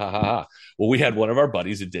 ha, ha, ha, ha. Well, we had one of our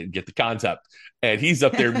buddies that didn't get the concept, and he's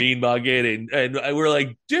up there mean mugging, and we're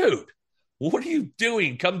like, dude, what are you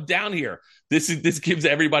doing? Come down here. This gives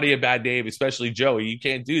everybody a bad name, especially Joey. You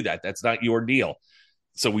can't do that. That's not your deal.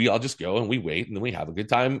 So we all just go and we wait, and then we have a good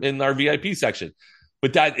time in our VIP section.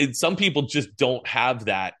 But some people just don't have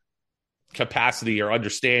that capacity or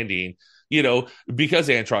understanding, because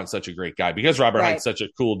Antron's such a great guy, because Robert Hines such a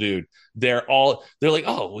cool dude. They're like,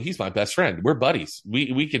 oh, well, he's my best friend. We're buddies.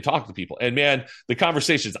 We can talk to people. And man, the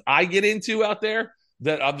conversations I get into out there,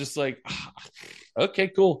 that I'm just like, okay,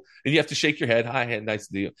 cool. And you have to shake your head. Hi, nice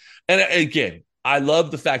to meet you. And again, I love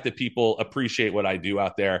the fact that people appreciate what I do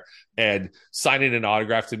out there, and signing an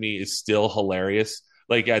autograph to me is still hilarious.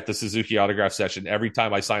 Like at the Suzuki autograph session, every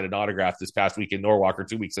time I signed an autograph this past week in Norwalk, or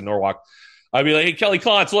 2 weeks in Norwalk, I'd be like, hey, Kelly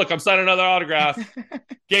Klontz, look, I'm signing another autograph.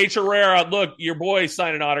 Gage Herrera, look, your boy's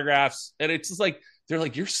signing autographs. And it's just like, they're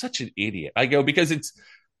like, you're such an idiot. I go, because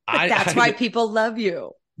that's why people love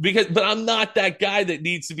you. But I'm not that guy that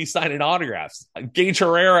needs to be signing autographs. Gage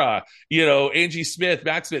Herrera, Angie Smith,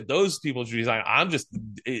 Matt Smith, those people should be signing. I'm just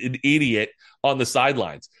an idiot on the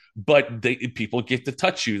sidelines. But people get to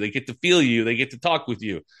touch you, they get to feel you, they get to talk with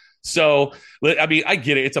you. So, I mean, I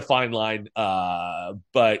get it; it's a fine line.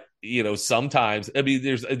 But sometimes, I mean,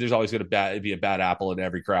 there's always going to be a bad apple in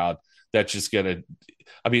every crowd that's just going to.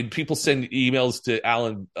 I mean, people send emails to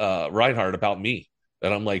Alan Reinhardt about me,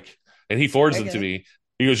 and I'm like, and he forwards them to me.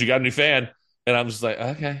 He goes, "You got a new fan," and I'm just like,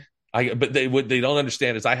 "Okay." But what they don't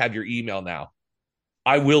understand is I have your email now.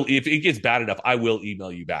 I will, if it gets bad enough, I will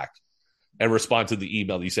email you back and respond to the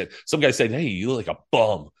email that you sent. Some guy said, "Hey, you look like a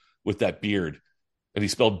bum with that beard," and he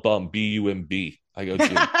spelled bum, B-U-M-B. I go,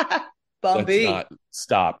 dude, Bumby.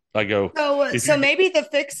 Stop. I go. So maybe the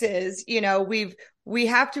fix is, we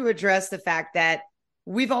have to address the fact that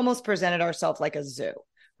we've almost presented ourselves like a zoo.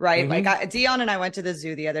 Right. Mm-hmm. Like Dion and I went to the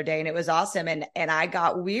zoo the other day, and it was awesome. And I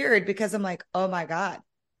got weird because I'm like, oh my God,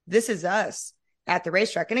 this is us at the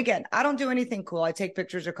racetrack. And again, I don't do anything cool. I take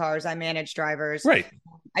pictures of cars. I manage drivers. Right.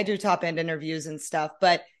 I do top end interviews and stuff,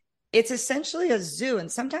 but it's essentially a zoo.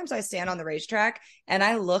 And sometimes I stand on the racetrack and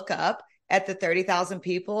I look up at the 30,000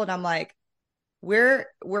 people and I'm like, we're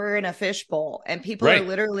in a fishbowl, and people are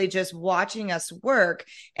literally just watching us work.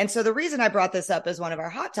 And so the reason I brought this up as one of our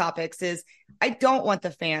hot topics is I don't want the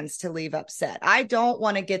fans to leave upset. I don't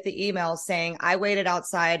want to get the email saying I waited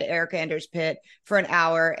outside Erica Ender's pit for an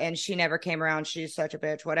hour and she never came around. She's such a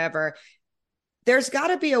bitch, whatever. There's got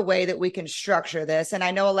to be a way that we can structure this. And I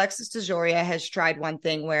know Alexis DeJoria has tried one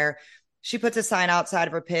thing where she puts a sign outside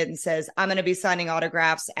of her pit and says, I'm going to be signing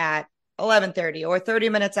autographs at 11:30 or 30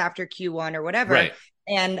 minutes after Q1 or whatever. Right.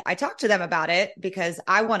 And I talked to them about it because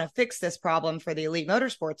I want to fix this problem for the Elite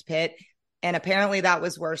Motorsports pit. And apparently that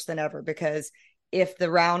was worse than ever, because if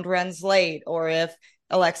the round runs late or if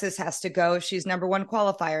Alexis has to go if she's number one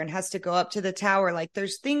qualifier and has to go up to the tower. Like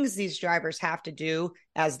there's things these drivers have to do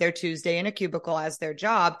as their Tuesday in a cubicle as their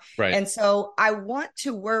job. Right. And so I want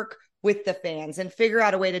to work with the fans and figure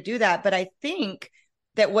out a way to do that. But I think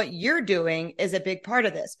that what you're doing is a big part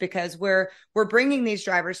of this, because we're bringing these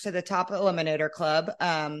drivers to the top Eliminator Club.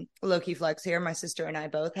 Loki Flex here, my sister and I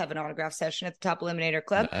both have an autograph session at the top Eliminator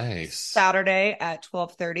Club. Nice. Saturday at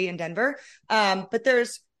 12:30 in Denver. But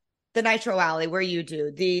there's the Nitro Alley where you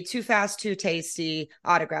do the Too Fast, Too Tasty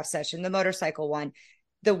autograph session, the motorcycle one,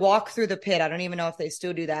 the walk through the pit. I don't even know if they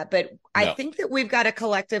still do that, but no. I think that we've got to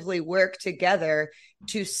collectively work together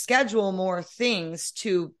to schedule more things,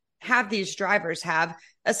 to have these drivers have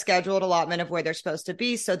a scheduled allotment of where they're supposed to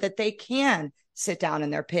be so that they can sit down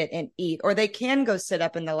in their pit and eat, or they can go sit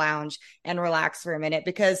up in the lounge and relax for a minute.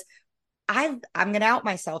 Because I'm going to out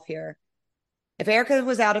myself here. If Erica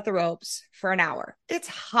was out at the ropes for an hour, it's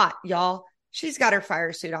hot, y'all. She's got her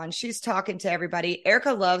fire suit on. She's talking to everybody.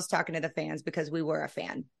 Erica loves talking to the fans because we were a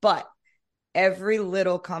fan, but every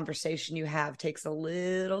little conversation you have takes a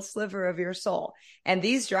little sliver of your soul. And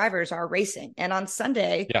these drivers are racing. And on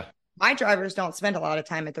Sunday, my drivers don't spend a lot of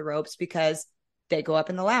time at the ropes because they go up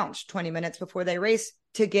in the lounge 20 minutes before they race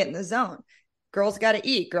to get in the zone. Girls got to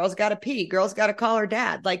eat. Girls got to pee. Girls got to call her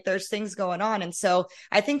dad. Like there's things going on. And so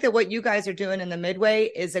I think that what you guys are doing in the midway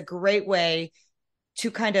is a great way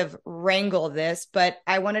to kind of wrangle this. But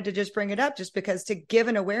I wanted to just bring it up just because to give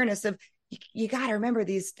an awareness of, you got to remember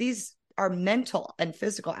these are mental and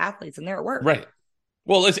physical athletes and they're at work. Right.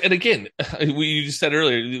 Well, and again, you just said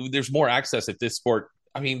earlier, there's more access at this sport,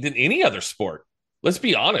 than any other sport. Let's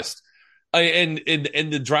be honest. And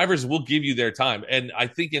the drivers will give you their time. And I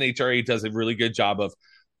think NHRA does a really good job of,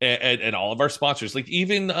 and all of our sponsors, like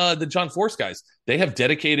even the John Force guys, they have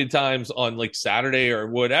dedicated times on like Saturday or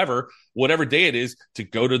whatever day it is to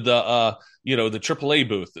go to the, the AAA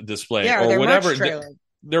booth display or whatever.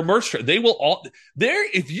 Their merch, they will all there.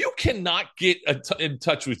 If you cannot get in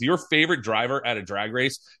touch with your favorite driver at a drag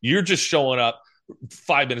race, you're just showing up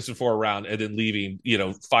 5 minutes before a round and then leaving,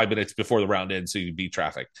 5 minutes before the round ends so you beat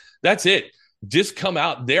traffic. That's it. Just come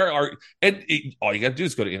out. All you got to do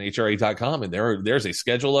is go to nhra.com and there's a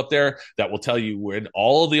schedule up there that will tell you when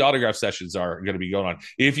all of the autograph sessions are going to be going on.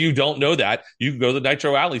 If you don't know that, you can go to the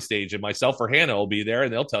Nitro Alley stage and myself or Hannah will be there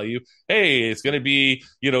and they'll tell you, hey, it's going to be,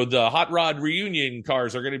 the hot rod reunion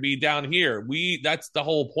cars are going to be down here. That's the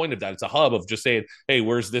whole point of that. It's a hub of just saying, hey,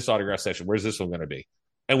 where's this autograph session? Where's this one going to be?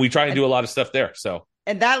 And we try and do a lot of stuff there. So.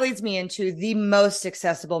 And that leads me into the most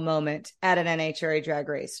accessible moment at an NHRA drag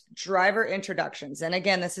race, driver introductions. And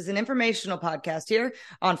again, this is an informational podcast here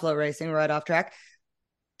on FloRacing, right off track.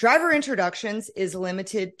 Driver introductions is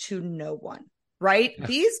limited to no one, right?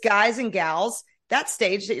 These guys and gals, that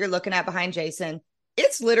stage that you're looking at behind Jason,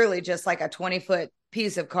 it's literally just like a 20-foot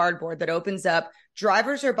piece of cardboard that opens up.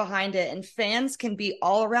 Drivers are behind it and fans can be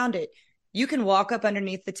all around it. You can walk up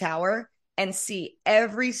underneath the tower and see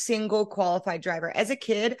every single qualified driver. As a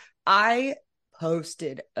kid, I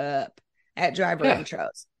posted up at driver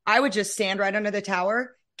intros. I would just stand right under the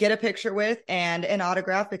tower, get a picture with and an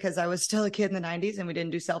autograph because I was still a kid in the 90s and we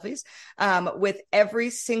didn't do selfies with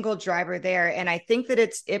every single driver there. And I think that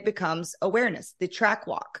it becomes awareness, the track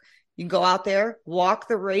walk. You can go out there, walk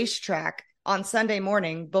the racetrack on Sunday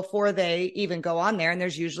morning before they even go on there. And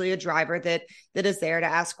there's usually a driver that is there to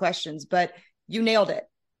ask questions, but you nailed it.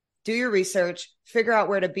 Do your research, figure out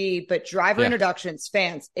where to be, but driver introductions,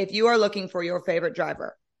 fans, if you are looking for your favorite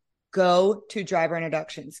driver, go to driver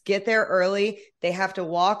introductions, get there early. They have to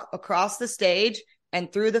walk across the stage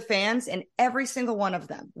and through the fans and every single one of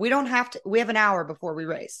them. We have an hour before we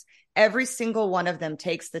race. Every single one of them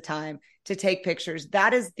takes the time to take pictures.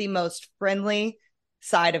 That is the most friendly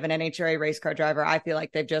side of an NHRA race car driver. I feel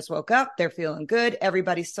like they've just woke up. They're feeling good.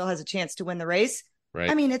 Everybody still has a chance to win the race.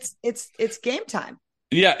 Right. It's game time.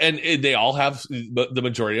 Yeah, and they all have, the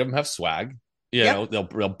majority of them have swag.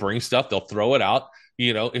 They'll bring stuff, they'll throw it out.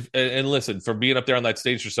 And listen, for being up there on that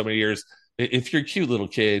stage for so many years, if you're a cute little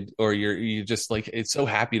kid or you're just like, it's so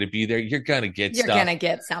happy to be there, you're gonna get stuff. You're gonna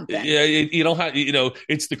get something. Yeah, you don't have,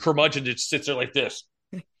 it's the curmudgeon that sits there like this.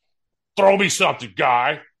 Throw me something,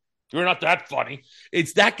 guy. You're not that funny.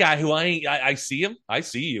 It's that guy who I see him, I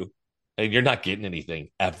see you, and you're not getting anything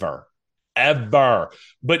ever.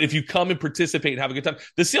 But if you come and participate and have a good time,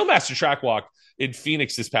 the Sealmaster Track Walk in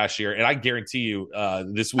Phoenix this past year, and I guarantee you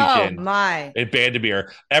this weekend at Bandemere,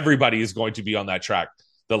 everybody is going to be on that track.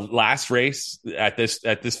 The last race at this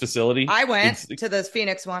facility, I went to the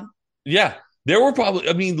Phoenix one. Yeah, there were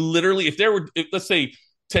probably, literally, let's say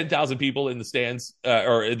 10,000 people in the stands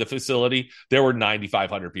or in the facility, there were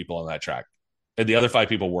 9,500 people on that track. and the other 5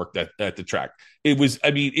 people worked at the track. It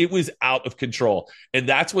was out of control. And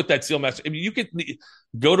that's what that SEAL master, I mean, you could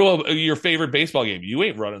go to your favorite baseball game. You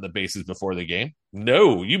ain't running the bases before the game.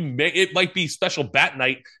 No, it might be special bat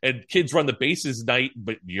night and kids run the bases night,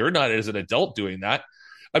 but you're not as an adult doing that.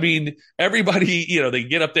 I mean, everybody, they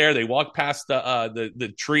get up there, they walk past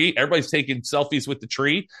the tree. Everybody's taking selfies with the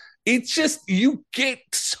tree. It's just, you get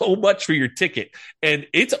so much for your ticket, and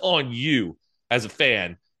it's on you as a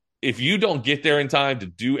fan. If you don't get there in time to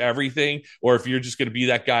do everything, or if you're just going to be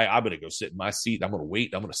that guy, I'm going to go sit in my seat. I'm going to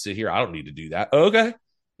wait. I'm going to sit here. I don't need to do that. Okay.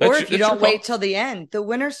 Or if you don't wait till the end, the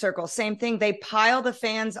winner's circle, same thing. They pile the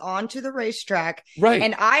fans onto the racetrack. Right.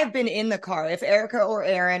 And I've been in the car. If Erica or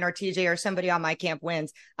Aaron or TJ or somebody on my camp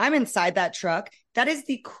wins, I'm inside that truck. That is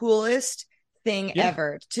the coolest thing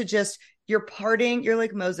ever, to just, you're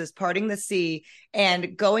like Moses parting the sea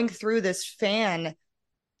and going through this fan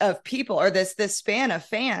of people, or this span of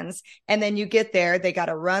fans. And then you get there, they got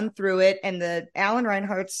to run through it. And the Alan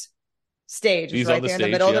Reinhardt's stage is right there in the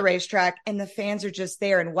middle of the racetrack, and the fans are just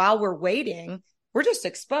there. And while we're waiting, we're just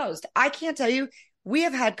exposed. I can't tell you, we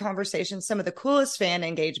have had conversations. Some of the coolest fan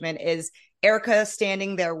engagement is Erica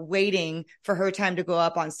standing there waiting for her time to go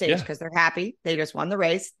up on stage, because they're happy. They just won the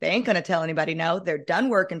race. They ain't going to tell anybody no. They're done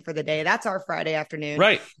working for the day. That's our Friday afternoon.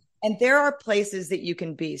 Right. And there are places that you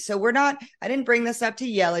can be. So I didn't bring this up to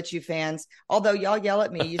yell at you fans, although y'all yell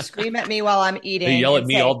at me. You scream at me while I'm eating. They yell at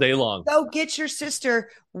me all day long. Go get your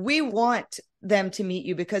sister. We want them to meet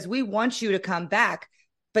you because we want you to come back.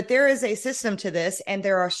 But there is a system to this, and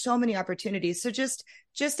there are so many opportunities. So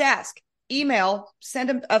just ask, email,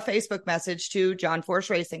 send a Facebook message to John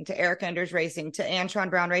Force Racing, to Eric Enders Racing, to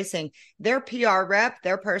Antron Brown Racing. Their PR rep,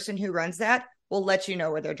 their person who runs that, will let you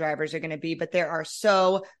know where their drivers are going to be. But there are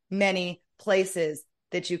so many places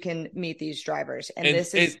that you can meet these drivers. And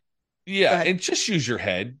just use your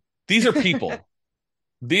head. These are people.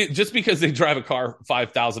 Just because they drive a car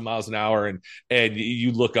 5,000 miles an hour and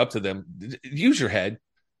you look up to them, use your head.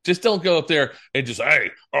 Just don't go up there and just, hey,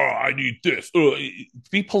 I need this.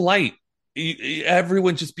 Be polite.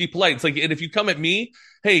 Everyone just be polite. It's like, and if you come at me,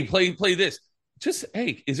 hey, play this. Just,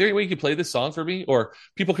 hey, is there any way you can play this song for me? Or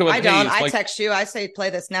people come up. I text you. I say, play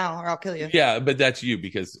this now or I'll kill you. Yeah, but that's you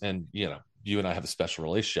you and I have a special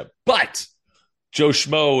relationship. But Joe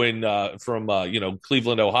Schmo from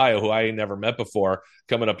Cleveland, Ohio, who I ain't never met before,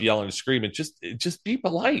 coming up yelling and screaming, just be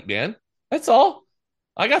polite, man. That's all.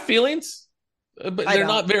 I got feelings, but they're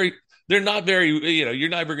not very, you're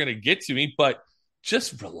never going to get to me, but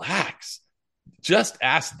just relax. Just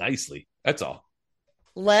ask nicely. That's all.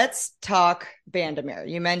 Let's talk Bandamere.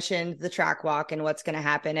 You mentioned the track walk and what's going to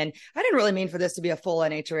happen. And I didn't really mean for this to be a full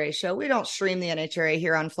NHRA show. We don't stream the NHRA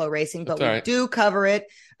here on FloRacing, but we do cover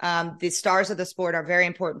it. The stars of the sport are very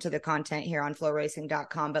important to the content here on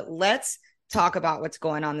FloRacing.com. But let's talk about what's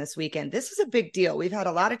going on this weekend. This is a big deal. We've had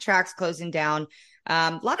a lot of tracks closing down,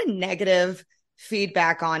 a lot of negative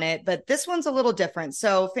feedback on it, but this one's a little different.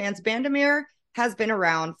 So fans, Bandamere has been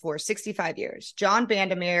around for 65 years. John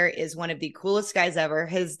Bandamere is one of the coolest guys ever.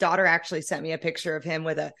 His daughter actually sent me a picture of him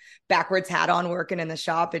with a backwards hat on working in the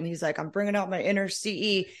shop. And he's like, I'm bringing out my inner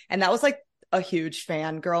CE. And that was like a huge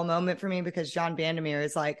fangirl moment for me, because John Bandamere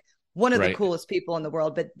is like one of the coolest people in the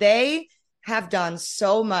world. But they have done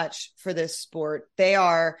so much for this sport.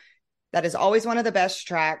 That is always one of the best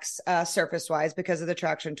tracks surface wise, because of the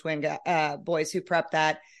Traction Twin boys who prep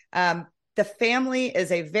that. The family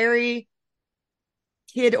is a very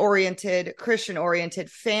kid-oriented,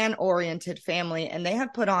 Christian-oriented, fan-oriented family, and they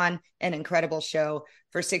have put on an incredible show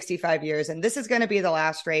for 65 years. And this is going to be the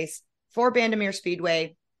last race for Bandamere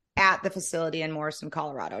Speedway at the facility in Morrison,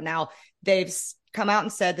 Colorado. Now, they've come out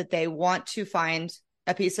and said that they want to find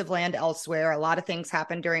a piece of land elsewhere. A lot of things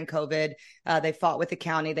happened during COVID. They fought with the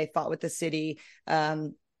county. They fought with the city.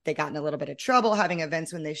 They got in a little bit of trouble having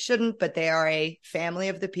events when they shouldn't, but they are a family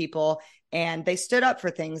of the people, and they stood up for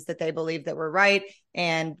things that they believed that were right.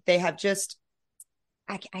 And they have just,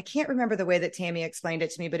 I can't remember the way that Tammy explained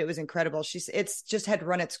it to me, but it was incredible. It's just had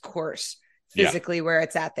run its course physically where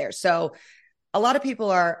it's at there. So a lot of people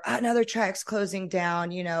are, another track's closing down,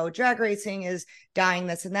 drag racing is dying,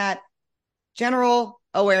 this and that. General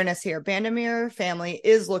awareness here. Bandamere family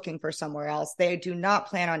is looking for somewhere else. They do not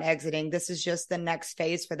plan on exiting. This is just the next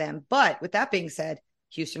phase for them. But with that being said,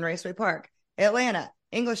 Houston Raceway Park, Atlanta,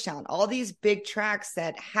 Englishtown, all these big tracks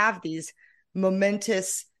that have these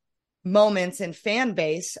momentous moments and fan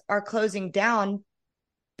base are closing down.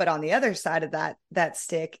 But on the other side of that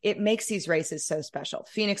stick, it makes these races so special.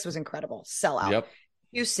 Phoenix was incredible. Sellout. Yep.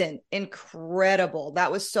 Houston, incredible.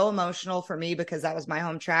 That was so emotional for me because that was my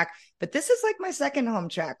home track. But this is like my second home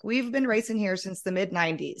track. We've been racing here since the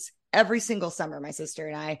mid-90s. every single summer, my sister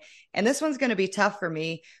and I, and this one's going to be tough for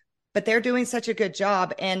me, but they're doing such a good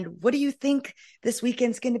job. And what do you think this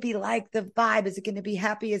weekend's going to be like? The vibe, is it going to be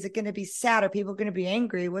happy? Is it going to be sad? Are people going to be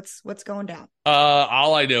angry? What's going down?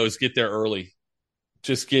 All I know is get there early.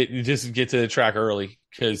 Just get to the track early,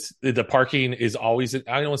 because the parking is always, I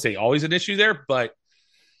don't want to say always an issue there, but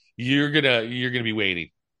you're gonna be waiting,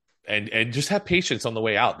 and just have patience on the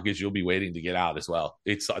way out, because you'll be waiting to get out as well.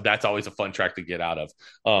 That's always a fun track to get out of.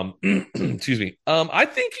 Excuse me. I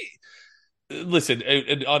think, listen,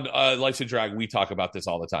 on Life's a Drag, we talk about this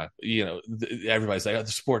all the time. Everybody's like, oh,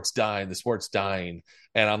 the sport's dying,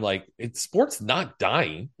 and I'm like, sport's not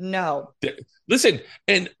dying. No. Listen,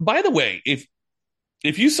 and by the way,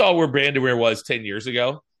 if you saw where Bandimere was 10 years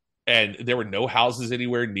ago, and there were no houses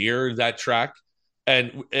anywhere near that track,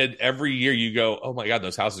 and every year you go, oh my God,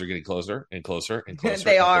 those houses are getting closer and closer and closer.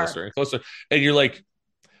 They and are closer and closer. And you're like,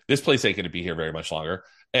 this place ain't going to be here very much longer.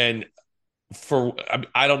 And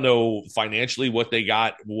I don't know financially what they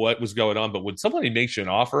got, what was going on, but when somebody makes you an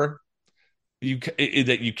offer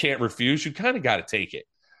that you can't refuse, you kind of got to take it.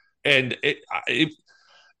 And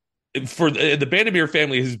for the Bandimere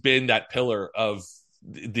family has been that pillar of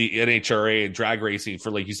the NHRA and drag racing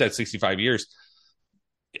for, like you said, 65 years.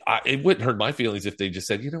 It wouldn't hurt my feelings if they just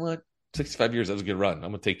said, you know what, 65 years, that was a good run.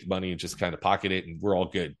 I'm going to take the money and just kind of pocket it, and we're all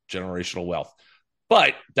good. Generational wealth.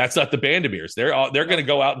 But that's not the Bandimeres. They're going to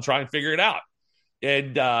go out and try and figure it out.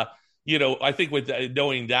 And I think with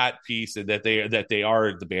knowing that piece, and that they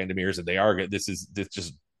are the Bandimeres, and they are, this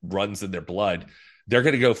just runs in their blood. They're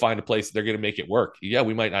going to go find a place. They're going to make it work. Yeah,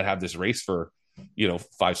 we might not have this race for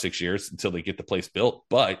 5-6 years until they get the place built,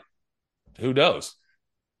 but who knows?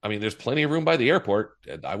 I mean, there's plenty of room by the airport,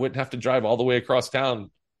 and I wouldn't have to drive all the way across town.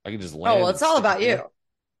 I can just land. Oh, well, it's all about you.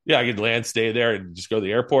 Yeah, I could land, stay there, and just go to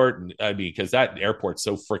the airport. And I mean, because that airport's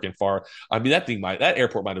so freaking far. I mean, that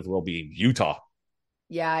airport might as well be in Utah.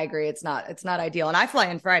 Yeah, I agree. It's not ideal. And I fly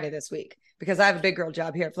in Friday this week because I have a big girl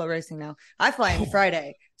job here at FloRacing now. I fly in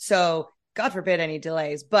Friday, so God forbid any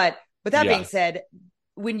delays. But with that being said,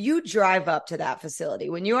 when you drive up to that facility,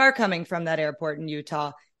 when you are coming from that airport in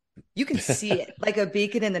Utah, you can see it like a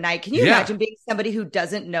beacon in the night. Can you imagine being somebody who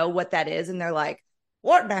doesn't know what that is? And they're like,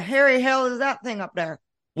 what in the hairy hell is that thing up there?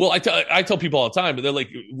 Well, I tell people all the time, but they're like,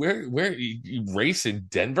 where you race in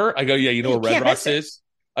Denver? I go, yeah, you know where Red Rocks is?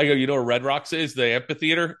 I go, you know where Red Rocks is? The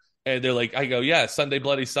amphitheater? And they're like, I go, yeah, Sunday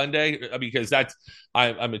Bloody Sunday, because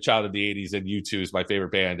I'm a child of the 80s, and U2 is my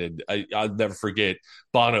favorite band, and I'll never forget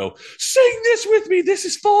Bono, sing this with me, this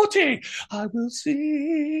is 40, I will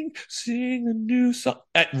sing a new song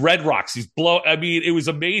at Red Rocks. It was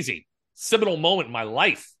amazing, seminal moment in my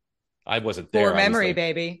life. I wasn't there. For memory,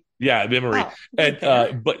 baby. Yeah, memory. Oh,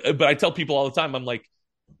 and but I tell people all the time, I'm like,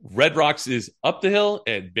 Red Rocks is up the hill,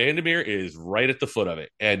 and Bandimere is right at the foot of it.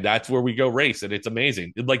 And that's where we go race. And it's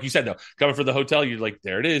amazing. Like you said, though, coming from the hotel, you're like,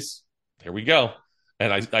 there it is. There we go.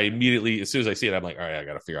 And I immediately, as soon as I see it, I'm like, all right, I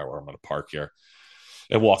got to figure out where I'm going to park here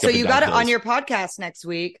and walk up. So you got it on your podcast next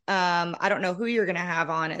week. I don't know who you're going to have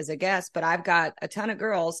on as a guest, but I've got a ton of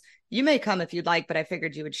girls. You may come if you'd like, but I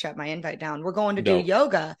figured you would shut my invite down. We're going to do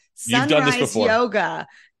yoga, sunrise yoga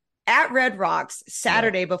at Red Rocks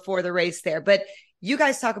Saturday before the race there. But you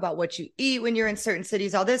guys talk about what you eat when you're in certain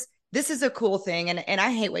cities, all this. This is a cool thing. And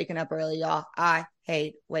I hate waking up early, y'all. I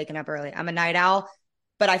hate waking up early. I'm a night owl,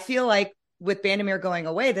 but I feel like with Bandimere going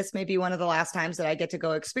away, this may be one of the last times that I get to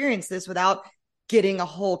go experience this without getting a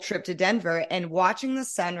whole trip to Denver and watching the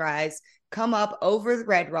sunrise come up over the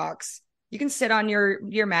Red Rocks. You can sit on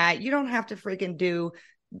your mat. You don't have to freaking do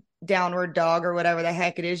downward dog or whatever the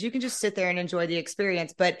heck it is. You can just sit there and enjoy the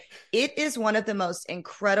experience. But it is one of the most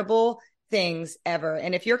incredible things ever.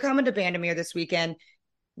 And if you're coming to Bandimere this weekend,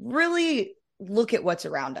 really look at what's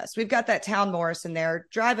around us. We've got that town Morrison there,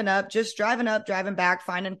 driving up, driving back,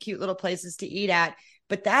 finding cute little places to eat at.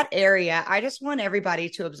 But that area, I just want everybody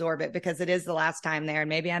to absorb it because it is the last time there. And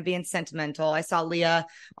maybe I'm being sentimental. I saw Leah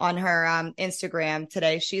on her Instagram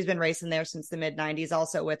today. She's been racing there since the mid 90s,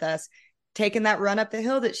 also with us, taking that run up the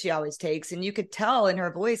hill that she always takes. And you could tell in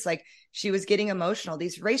her voice, like she was getting emotional.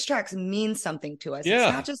 These racetracks mean something to us. Yeah.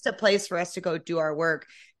 It's not just a place for us to go do our work.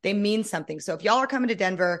 They mean something. So if y'all are coming to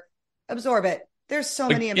Denver, absorb it. There's so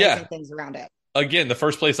many amazing things around it. Again, the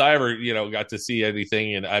first place I ever, got to see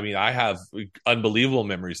anything. And I mean, I have unbelievable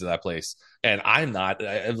memories of that place. And I'm not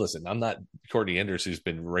Courtney Enders, who's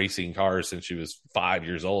been racing cars since she was 5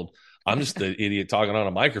 years old. I'm just the idiot talking on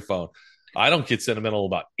a microphone. I don't get sentimental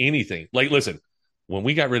about anything. Like, listen, when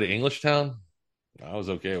we got rid of Englishtown, I was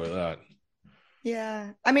okay with that.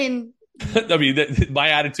 Yeah. I mean, I mean, my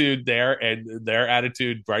attitude there and their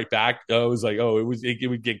attitude right back, it was like, it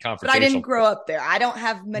would get confrontational. But I didn't grow up there. I don't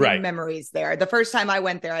have many Right. memories there. The first time I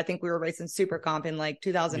went there, I think we were racing Super Comp in like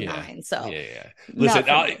 2009. Yeah. So yeah. Listen,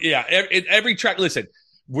 every track. Listen,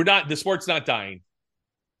 the sport's not dying.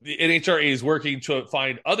 The NHRA is working to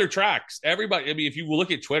find other tracks. Everybody, I mean, if you look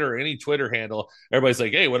at Twitter, any Twitter handle, everybody's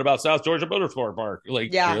like, "Hey, what about South Georgia Motorsport Park?"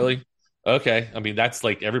 Like, really? Okay. I mean, that's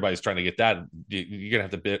like everybody's trying to get that. You're gonna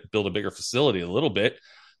have to build a bigger facility a little bit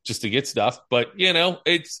just to get stuff. But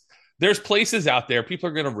there's places out there. People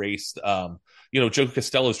are gonna race. Joe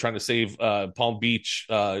Costello is trying to save Palm Beach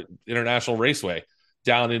International Raceway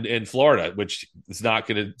down in Florida, which is not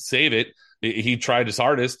going to save it. He tried his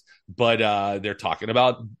hardest, but they're talking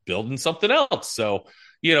about building something else. So,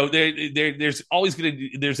 there's always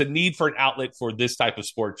there's a need for an outlet for this type of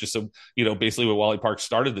sport. Just so, basically what Wally Park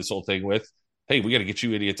started this whole thing with, hey, we got to get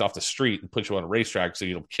you idiots off the street and put you on a racetrack so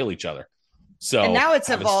you don't kill each other. So, and now it's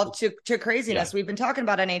evolved to craziness. Yeah. We've been talking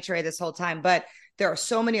about NHRA this whole time, but there are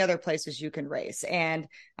so many other places you can race. And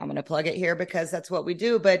I'm going to plug it here because that's what we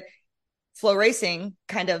do. But FloRacing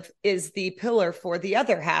kind of is the pillar for the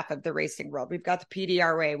other half of the racing world. We've got the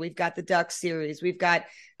PDRA, we've got the Duck Series, we've got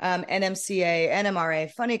NMCA, NMRA,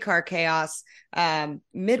 Funny Car Chaos,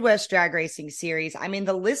 Midwest Drag Racing Series. I mean,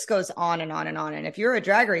 the list goes on and on and on. And if you're a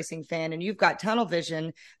drag racing fan and you've got tunnel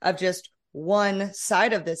vision of just one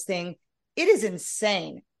side of this thing, it is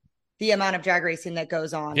insane the amount of drag racing that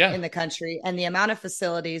goes on in the country and the amount of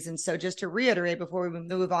facilities. And so just to reiterate, before we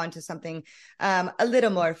move on to something a little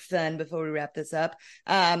more fun, before we wrap this up,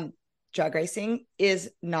 drag racing is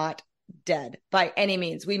not dead by any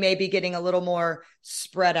means. We may be getting a little more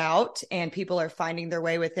spread out and people are finding their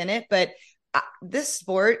way within it. But this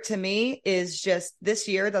sport to me is just this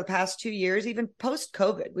year, the past 2 years, even post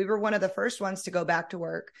COVID, we were one of the first ones to go back to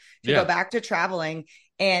work, to go back to traveling.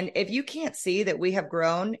 And if you can't see that we have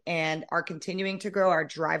grown and are continuing to grow, our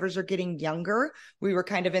drivers are getting younger. We were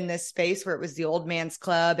kind of in this space where it was the old man's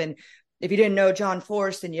club. And if you didn't know John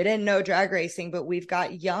Force and you didn't know drag racing, but we've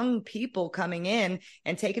got young people coming in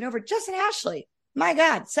and taking over. Justin Ashley, my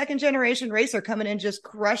God, second generation racer coming in, just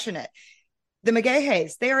crushing it. The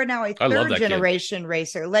McGahays, they are now a third generation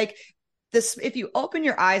racer. Like this, if you open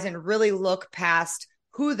your eyes and really look past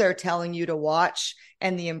who they're telling you to watch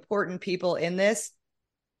and the important people in this,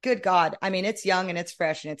 good God. I mean, it's young and it's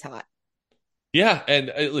fresh and it's hot. Yeah.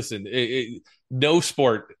 And listen, no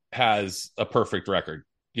sport has a perfect record.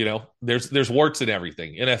 There's warts in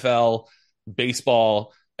everything. NFL,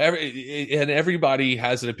 baseball, everybody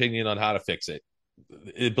has an opinion on how to fix it.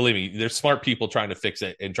 Believe me, there's smart people trying to fix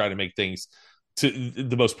it and trying to make things to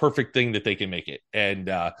the most perfect thing that they can make it. And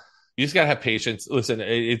you just gotta have patience. Listen,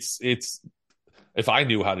 it's if I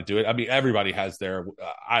knew how to do it, I mean, everybody has their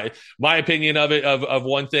my opinion of it of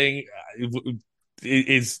one thing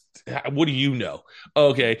is, what do you know?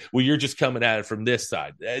 Okay, well, you're just coming at it from this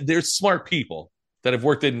side. There's smart people that have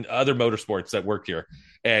worked in other motorsports that work here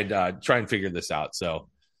and try and figure this out. So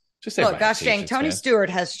just say, gosh dang, Tony Stewart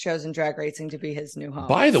has chosen drag racing to be his new home.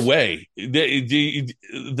 By the way,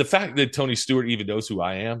 the fact that Tony Stewart even knows who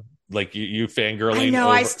I am, like you fangirling. I know.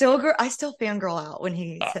 I still fangirl out when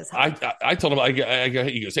he says that. I told him,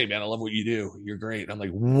 he goes, "Hey man, I love what you do. You're great." I'm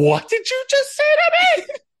like, "What did you just say to me?"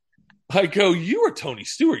 I go, "You are Tony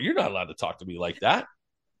Stewart. You're not allowed to talk to me like that."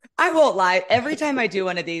 I won't lie. Every time I do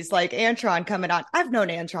one of these, like Antron coming on, I've known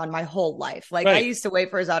Antron my whole life. Like I used to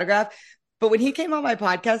wait for his autograph. But when he came on my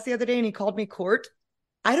podcast the other day and he called me Court,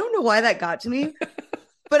 I don't know why that got to me.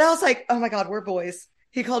 But I was like, oh my God, we're boys.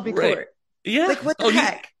 He called me Court. Yeah. Like, what the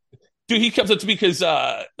heck? He comes up to me because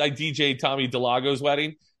I DJ Tommy DeLago's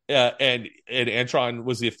wedding and Antron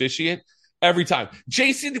was the officiant. Every time,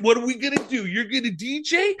 Jason, what are we going to do? You're going to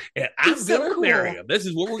DJ and I'm going to marry him. This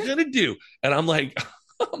is what we're going to do. And I'm like,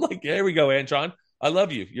 here we go, Antron. I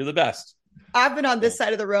love you. You're the best. I've been on this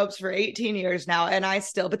side of the ropes for 18 years now, and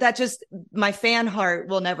but that just, my fan heart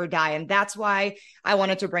will never die. And that's why I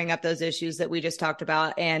wanted to bring up those issues that we just talked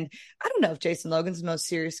about. And I don't know if Jason Logan's the most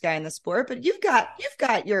serious guy in the sport, but you've got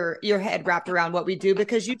your head wrapped around what we do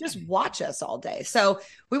because you just watch us all day. So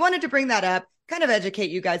we wanted to bring that up, kind of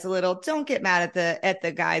educate you guys a little. Don't get mad at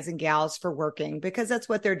the guys and gals for working because that's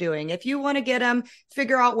what they're doing. If you want to get them,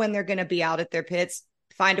 figure out when they're going to be out at their pits.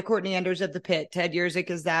 Find a Courtney Enders of the pit. Ted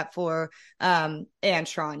Yerzik is that for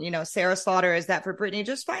Antron. Sarah Slaughter is that for Brittany.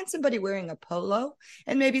 Just find somebody wearing a polo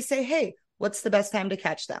and maybe say, hey, what's the best time to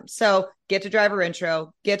catch them? So get to driver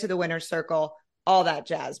intro, get to the winner's circle, all that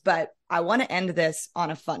jazz. But I want to end this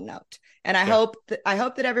on a fun note. And I hope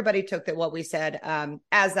that everybody took what we said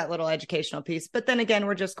as that little educational piece. But then again,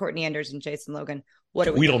 we're just Courtney Enders and Jason Logan. What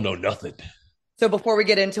do we don't know nothing. So before we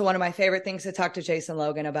get into one of my favorite things to talk to Jason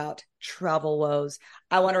Logan about, travel woes,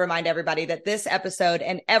 I want to remind everybody that this episode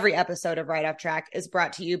and every episode of Right Off Track is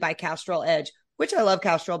brought to you by Castrol Edge, which I love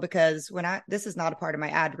Castrol because this is not a part of my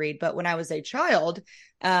ad read, but when I was a child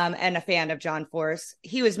and a fan of John Force,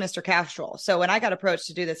 he was Mr. Castrol. So when I got approached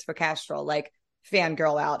to do this for Castrol, like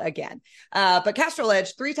fangirl out again. But Castrol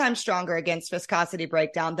Edge, 3 times stronger against viscosity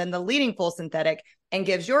breakdown than the leading full synthetic and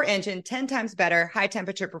gives your engine 10 times better high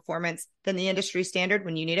temperature performance than the industry standard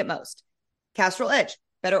when you need it most. Castrol Edge,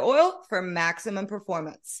 better oil for maximum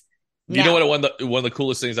performance. You know what? One of the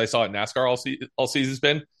coolest things I saw at NASCAR all season's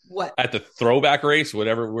been? What? At the throwback race,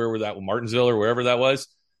 where were that, Martinsville or wherever that was,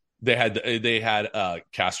 they had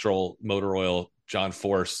Castrol motor oil John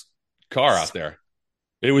Force car out there.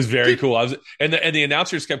 It was very cool. And the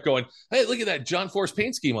announcers kept going, "Hey, look at that John Force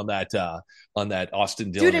paint scheme on that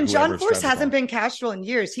Austin Dillon." Dude, and John Force hasn't been Castrol in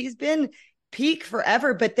years. He's been peak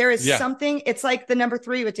forever, but there is something. It's like the number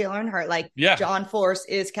 3 with Dale Earnhardt. Like John Force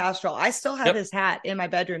is Castrol. I still have his hat in my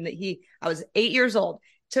bedroom I was 8 years old,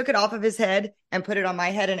 took it off of his head and put it on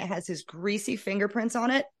my head, and it has his greasy fingerprints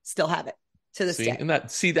on it. Still have it to this day. And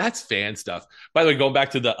that's fan stuff. By the way, going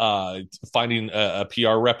back to the finding a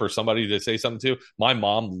PR rep or somebody to say something to, my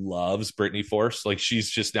mom loves Brittany Force. Like, she's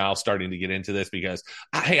just now starting to get into this because,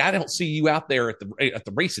 hey, I don't see you out there at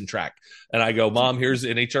the racing track. And I go, Mom, here's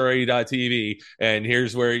NHRA.TV, and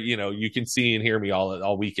here's where you can see and hear me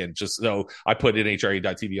all weekend. Just so I put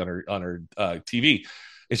NHRA.TV on her TV,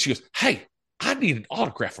 and she goes, hey, I need an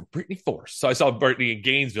autograph from Brittany Force. So I saw Brittany in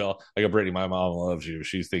Gainesville. I go, Brittany, my mom loves you.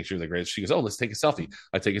 She thinks you're the greatest. She goes, oh, let's take a selfie.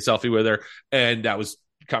 I take a selfie with her. And that was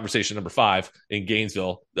conversation number 5 in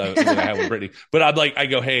Gainesville that I had with Brittany. But I'm like, I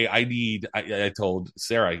go, hey, I told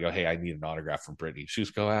Sarah, I go, hey, I need an autograph from Brittany. She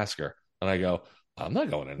was, go ask her. And I go, I'm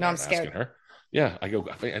not going in there and asking her. Yeah. I go,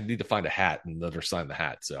 I need to find a hat and let her sign the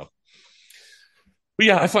hat. So. But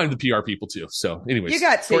yeah, I find the PR people too. So anyways. You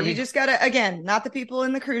got to. Courtney, you just got to, again, not the people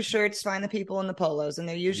in the cruise shirts, find the people in the polos. And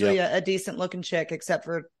they're usually a decent looking chick, except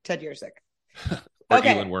for Ted Yersick. Or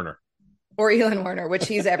Elon Werner. Or Elon Werner, which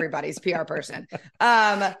he's everybody's PR person.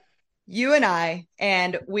 You and I,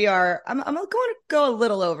 and we are, I'm going to go a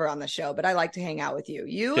little over on the show, but I like to hang out with you.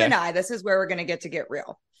 You and I, this is where we're going to get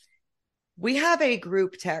real. We have a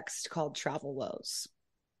group text called Travel Woes.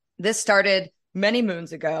 This started many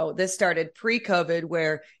moons ago. This started pre-COVID,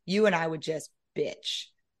 where you and I would just bitch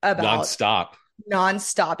about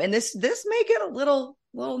nonstop. And this may get a little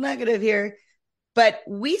negative here, but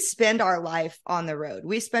we spend our life on the road.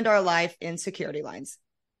 We spend our life in security lines,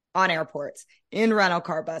 on airports, in rental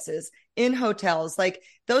car buses, in hotels. Like,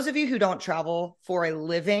 those of you who don't travel for a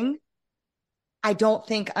living, I don't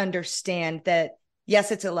think understand that.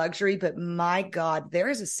 Yes, it's a luxury, but my God, there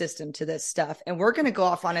is a system to this stuff. And we're going to go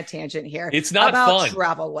off on a tangent here. It's not fun.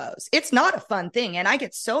 Travel woes. It's not a fun thing. And I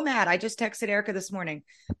get so mad. I just texted Erica this morning.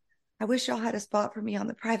 I wish y'all had a spot for me on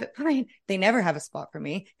the private plane. They never have a spot for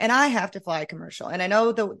me. And I have to fly commercial. And I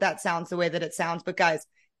know that sounds the way that it sounds, but guys,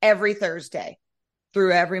 every Thursday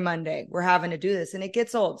through every Monday, we're having to do this, and it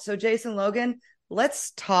gets old. So Jason Logan,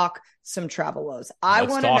 let's talk some travel woes. I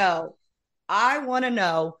want to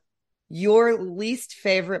know your least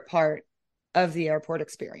favorite part of the airport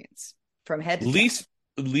experience from head to least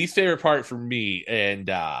favorite part for me,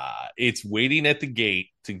 and it's waiting at the gate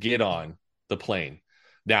to get on the plane.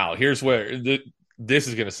 Now, here's where this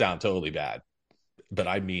is going to sound totally bad, but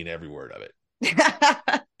I mean every word of it.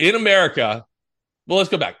 In America, well, let's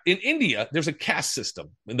go back. In India, there's a caste system,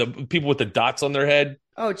 and the people with the dots on their head.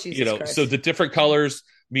 Oh, Jesus Christ. So the different colors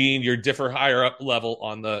mean you're different higher up level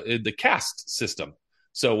on the caste system.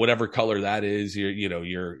 So whatever color that is,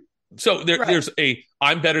 there's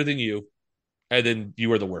I'm better than you, and then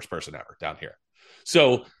you are the worst person ever down here.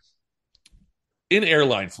 So in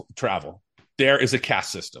airline travel, there is a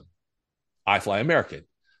caste system. I fly American.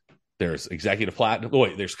 There's executive platinum. Oh,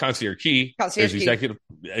 wait, there's concierge key. There's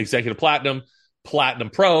executive platinum, platinum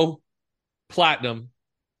pro, platinum,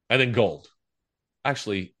 and then gold.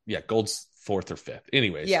 Actually, gold's 4th or 5th.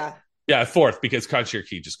 Anyways. Yeah, 4th, because concierge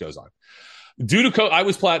key just goes on. Due to I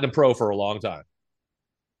was platinum pro for a long time,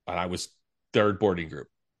 and I was 3rd boarding group.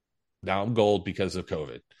 Now I'm gold because of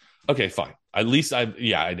COVID. Okay, fine. At least I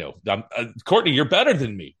know. Courtney, you're better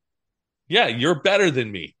than me. Yeah, you're better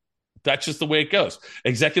than me. That's just the way it goes.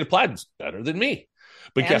 Executive platinum's better than me.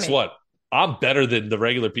 But guess what? I'm better than the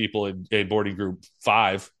regular people in boarding group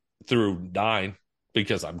 5 through 9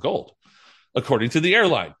 because I'm gold, according to the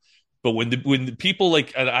airline. But when the people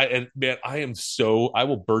I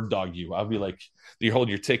will bird dog you. I'll be like, you're holding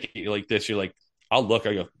your ticket, you're like this. You're like, I'll look.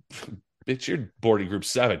 I go, bitch, you're boarding group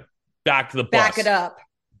 7. Back to the bus. Back it up.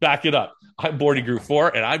 back it up. I'm boarding group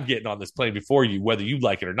 4, and I'm getting on this plane before you, whether you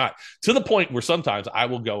like it or not. To the point where sometimes I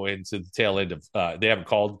will go into the tail end of they haven't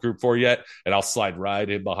called group 4 yet, and I'll slide right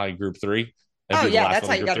in behind group 3. Oh yeah, that's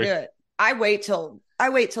how you got to do it. I wait till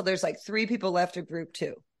there's like 3 people left of group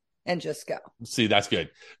 2, and just go. See, that's good.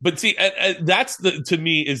 But see, that's to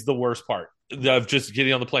me is the worst part of just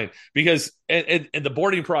getting on the plane, because and the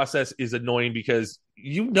boarding process is annoying because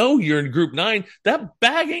you're in group 9. That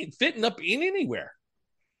bag ain't fitting up in anywhere.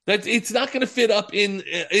 That it's not going to fit up in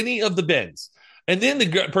any of the bins. And then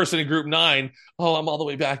the person in group 9, I'm all the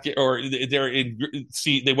way back, or they're in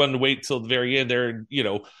C. They wanted to wait till the very end. They're in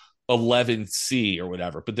 11C or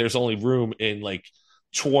whatever, but there's only room in like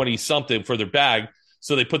 20 something for their bag.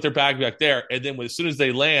 So they put their bag back there, and then as soon as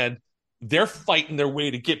they land, they're fighting their way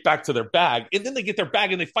to get back to their bag, and then they get their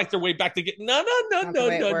bag and they fight their way back to get no.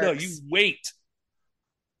 You wait.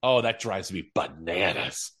 Oh, that drives me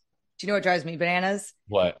bananas. Do you know what drives me bananas?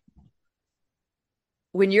 What?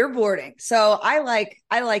 When you're boarding. So I like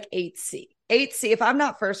 8C. 8C, if I'm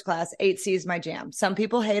not first class, 8C is my jam. Some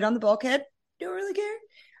people hate on the bulkhead. Don't really care.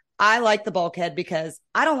 I like the bulkhead because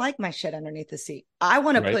I don't like my shit underneath the seat. I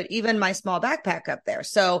want to put even my small backpack up there.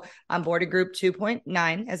 So I'm boarded group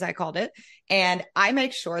 2.9, as I called it, and I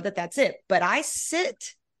make sure that that's it. But I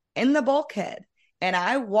sit in the bulkhead and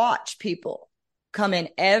I watch people come in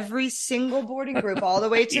every single boarding group all the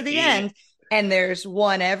way to the end. And there's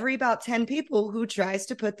one every about 10 people who tries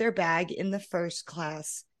to put their bag in the first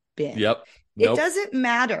class bin. Yep. It doesn't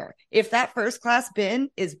matter if that first class bin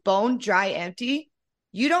is bone dry empty.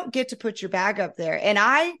 You don't get to put your bag up there. And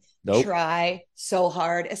I try so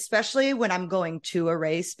hard, especially when I'm going to a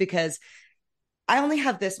race, because I only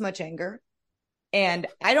have this much anger and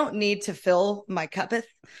I don't need to fill my cuppeth.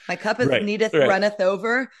 My cuppeth needeth runneth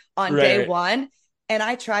over on day 1. And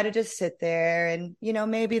I try to just sit there and,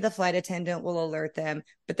 maybe the flight attendant will alert them.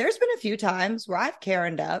 But there's been a few times where I've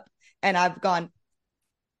Karened up and I've gone,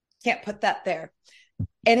 can't put that there.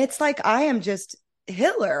 And it's like I am just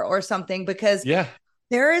Hitler or something, because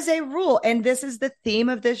there is a rule, and this is the theme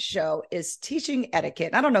of this show, is teaching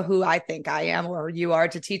etiquette. I don't know who I think I am or you are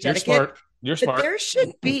to teach etiquette. You're smart. But there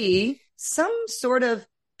should be some sort of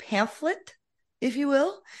pamphlet, if you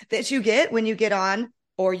will, that you get when you get on,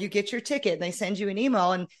 or you get your ticket and they send you an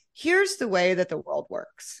email. And here's the way that the world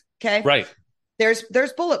works. Okay. Right. There's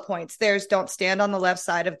bullet points. There's don't stand on the left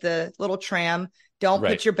side of the little tram. Don't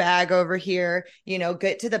put your bag over here,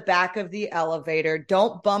 get to the back of the elevator.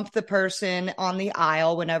 Don't bump the person on the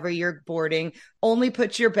aisle whenever you're boarding. Only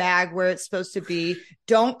put your bag where it's supposed to be.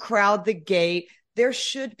 Don't crowd the gate. There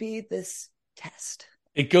should be this test.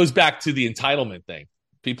 It goes back to the entitlement thing.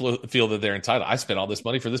 People feel that they're entitled. I spent all this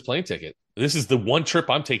money for this plane ticket. This is the one trip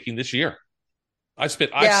I'm taking this year. I've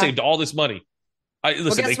saved all this money.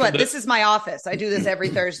 Listen, guess what? This is my office. I do this every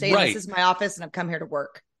Thursday. And this is my office, and I've come here to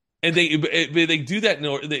work. And they do that.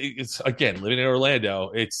 It's again, living in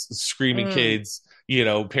Orlando, it's screaming kids,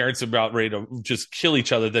 parents about ready to just kill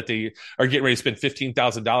each other, that they are getting ready to spend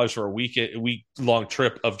 $15,000 for a week long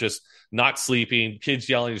trip of just not sleeping, kids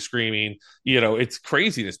yelling and screaming. It's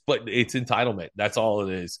craziness, but it's entitlement. That's all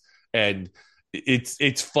it is. And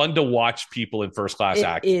it's fun to watch people in first class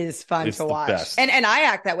act. It is fun to watch. Best. And I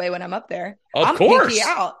act that way when I'm up there. Of course. Pinky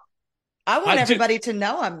out. I want everybody to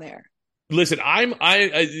know I'm there. Listen, I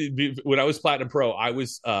when I was Platinum Pro, I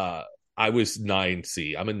was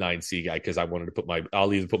 9C. I'm a 9C guy because I wanted to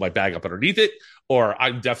I'll either put my bag up underneath it, or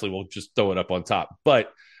I definitely will just throw it up on top.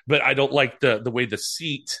 But I don't like the way the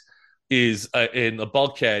seat is in the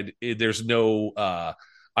bulkhead. There's no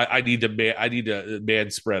I need to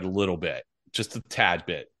man spread a little bit, just a tad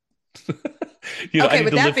bit. Okay,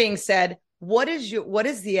 with that being said, what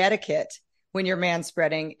is the etiquette when you're man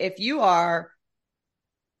spreading? If you are,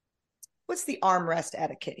 what's the armrest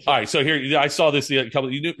etiquette here? All right, so here I saw this a couple.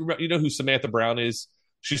 You know who Samantha Brown is?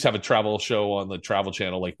 She used to have a travel show on the Travel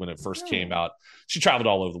Channel, like when it first came out. She traveled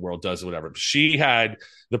all over the world, does whatever. She had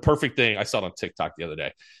the perfect thing. I saw it on TikTok the other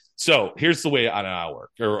day. So here's the way an aisle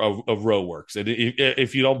work, or a row works. And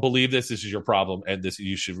if you don't believe this is your problem, and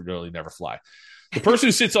you should really never fly. The person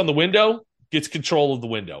who sits on the window gets control of the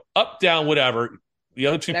window, up, down, whatever. The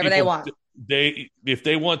other two whatever people, they want. If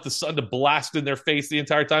they want the sun to blast in their face the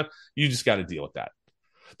entire time, you just got to deal with that.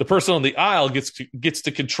 The person on the aisle gets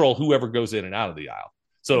to control whoever goes in and out of the aisle.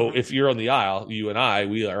 So if you're on the aisle, you and I,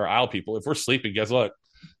 we are aisle people. If we're sleeping, guess what?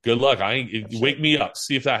 Good luck. Wake me up.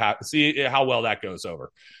 See if that happens. See how well that goes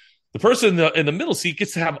over. The person in the middle seat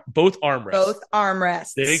gets to have both armrests. Both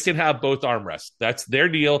armrests. They can have both armrests. That's their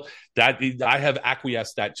deal. That I have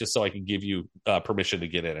acquiesced that just so I can give you permission to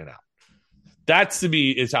get in and out. That to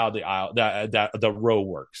me is how the aisle the row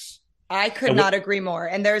works. I could not agree more.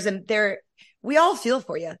 And we all feel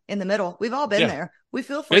for you in the middle. We've all been there. We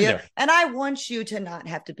feel for you. There. And I want you to not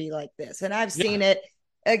have to be like this. And I've seen it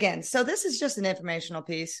again. So this is just an informational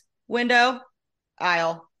piece. Window,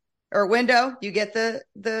 aisle, or window, you get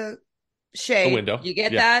the shade. The window. You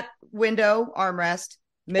get that window armrest.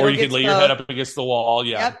 Middle or you can lay your head up against the wall.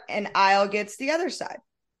 Yeah. Yep. And aisle gets the other side.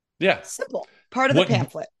 Yeah. Simple. Part of the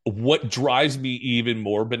pamphlet. What drives me even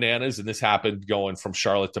more bananas, and this happened going from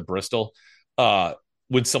Charlotte to Bristol,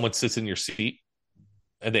 when someone sits in your seat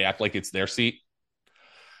and they act like it's their seat.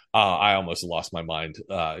 I almost lost my mind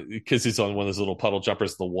because it's on one of those little puddle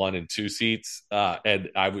jumpers, the 1 and 2 seats.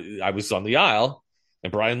 And I was on the aisle,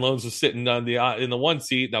 and Brian Loans was sitting on in the 1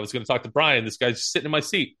 seat, and I was going to talk to Brian. This guy's just sitting in my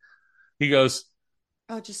seat. He goes,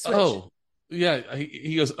 "Oh, just switch." Oh, yeah.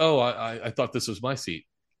 He goes, "Oh, I thought this was my seat."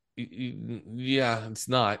 Yeah, it's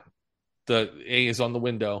not. The A is on the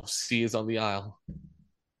window, C is on the aisle.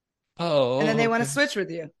 Oh, and then they want to switch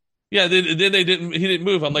with you. Yeah, then he didn't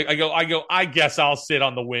move. I'm like, I guess I'll sit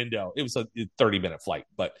on the window. It was a 30-minute flight,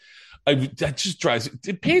 but that just drives.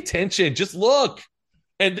 Pay attention, just look,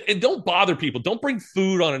 and don't bother people. Don't bring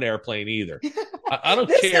food on an airplane either. I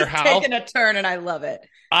don't care how taking a turn, and I love it.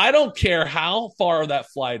 I don't care how far that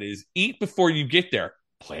flight is. Eat before you get there.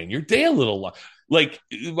 Plan your day a little. Like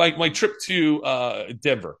my trip to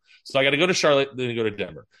Denver. So I got to go to Charlotte, then I go to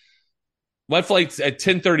Denver. My flight's at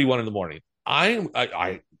 10:31 in the morning.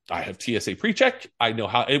 I have TSA pre-check. I know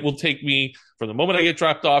how it will take me from the moment I get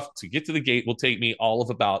dropped off to get to the gate. Will take me all of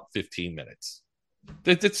about 15 minutes.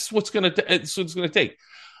 That's what's going to take.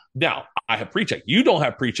 Now I have pre-check. You don't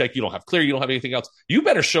have pre-check. You don't have clear. You don't have anything else. You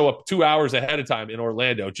better show up 2 hours ahead of time in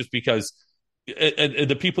Orlando, just because. And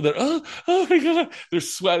the people that oh my god, they're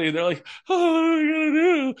sweating. They're like, oh, what are we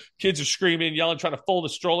gonna do? Kids are screaming, yelling, trying to fold a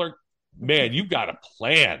stroller. Man, you got a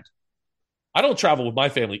plan. I don't travel with my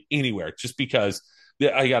family anywhere just because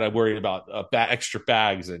I got to worry about extra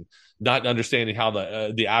bags and not understanding how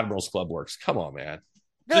the Admirals Club works. Come on, man.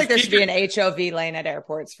 I feel like there should be an HOV lane at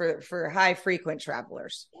airports for high frequent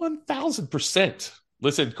travelers. 1,000%.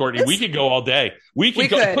 Listen, Courtney, we could go all day. We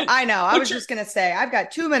could. I know. I was just going to say, I've got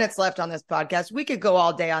 2 minutes left on this podcast. We could go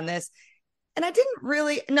all day on this. And I didn't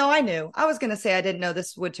really, no, I knew. I was going to say I didn't know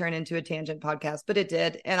this would turn into a tangent podcast, but it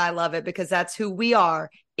did. And I love it because that's who we are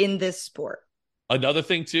in this sport. Another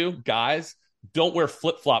thing too, guys, don't wear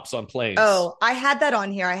flip-flops on planes. Oh, I had that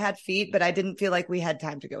on here. I had feet, but I didn't feel like we had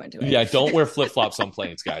time to go into it. Yeah, don't wear flip-flops on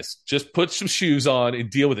planes, guys. Just put some shoes on and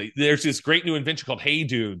deal with it. There's this great new invention called Hey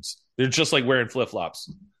Dudes. They're just like wearing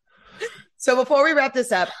flip-flops. So before we wrap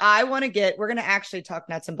this up, we're going to actually talk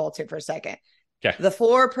nuts and bolts here for a second. Okay. The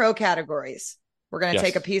 4 pro categories. We're going to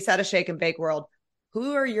take a piece out of Shake and Bake World.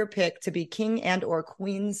 Who are your pick to be king and or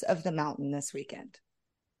queens of the mountain this weekend?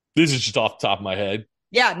 This is just off the top of my head.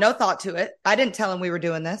 Yeah, no thought to it. I didn't tell him we were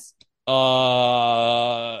doing this. Man,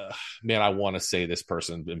 I want to say this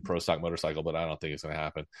person in Pro Stock Motorcycle, but I don't think it's going to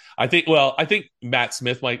happen. I think Matt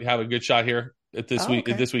Smith might have a good shot here at this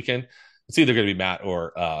weekend. It's either going to be Matt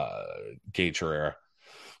or Gage Herrera.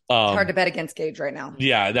 It's hard to bet against Gage right now.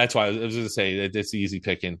 Yeah, that's why I was going to say that it's easy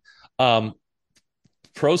picking.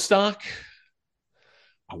 Pro Stock,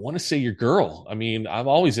 I want to say your girl. I mean, I'm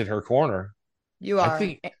always in her corner. You are.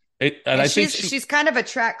 I think she's kind of a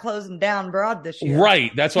track closing down broad this year.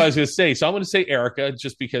 Right. That's what I was going to say. So I'm going to say Erica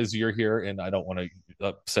just because you're here and I don't want to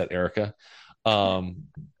upset Erica.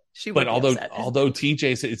 But although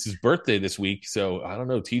TJ said it's his birthday this week, so I don't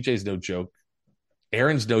know. TJ's no joke.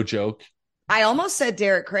 Aaron's no joke. I almost said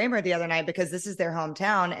Derek Kramer the other night because this is their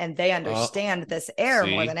hometown and they understand this air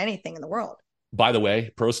more than anything in the world. By the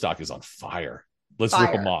way, Pro Stock is on fire. Let's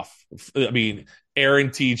rip them off. I mean, Aaron,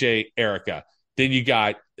 TJ, Erica. Then you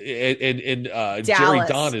got and Jerry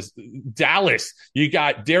Don is Dallas. You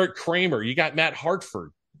got Derek Kramer. You got Matt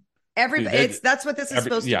Hartford. Everybody, that's what this is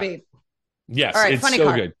supposed to be. Yes, all right, it's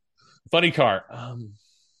so good. Funny car.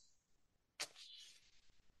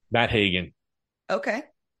 Matt Hagan. Okay.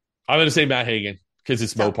 I'm going to say Matt Hagan because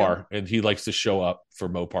it's Mopar and he likes to show up for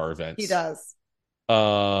Mopar events. He does.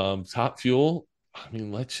 Top Fuel. I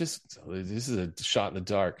mean, this is a shot in the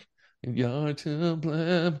dark. You're to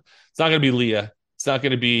blame. It's not going to be Leah. It's not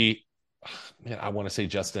going to be, man, I want to say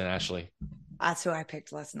Justin Ashley. That's who I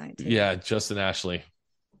picked last night, too. Yeah, Justin Ashley.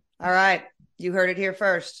 All right. You heard it here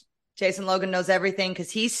first. Jason Logan knows everything because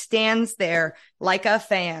he stands there like a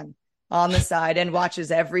fan on the side and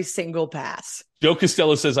watches every single pass. Joe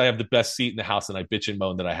Costello says I have the best seat in the house, and I bitch and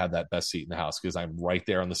moan that I have that best seat in the house because I'm right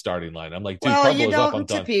there on the starting line. I'm like, dude, well, you don't in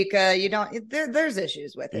Topeka. You don't. There's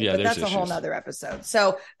issues with it, but that's a whole nother episode.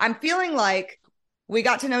 So I'm feeling like we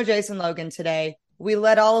got to know Jason Logan today. We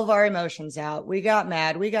let all of our emotions out. We got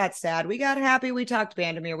mad. We got sad. We got happy. We talked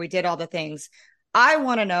Bandamere. We did all the things. I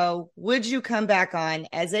want to know, would you come back on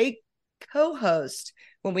as a co-host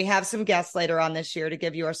when we have some guests later on this year to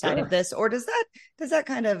give your side of this? Or does that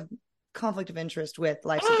kind of conflict of interest with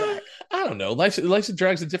Life's a Drag? I don't know. Life's a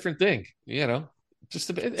Drag's a different thing,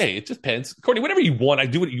 Just hey, it depends. Courtney, whatever you want, I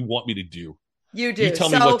do what you want me to do. You do. You tell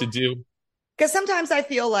me what to do. Because sometimes I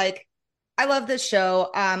feel like I love this show.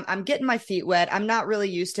 I'm getting my feet wet. I'm not really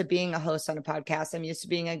used to being a host on a podcast. I'm used to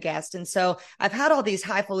being a guest. And so I've had all these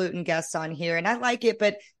highfalutin guests on here and I like it,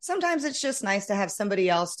 but sometimes it's just nice to have somebody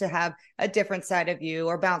else to have a different side of you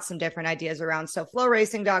or bounce some different ideas around. So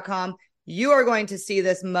FloRacing.com, you are going to see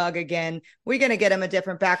this mug again. We're going to get him a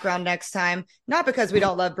different background next time. Not because we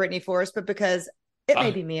don't love Brittany Forrest, but because it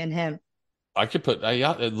may be me and him. I could put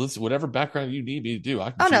whatever background you need me to do.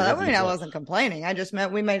 I wasn't complaining. I just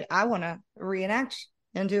meant I want to reenact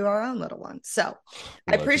and do our own little one. So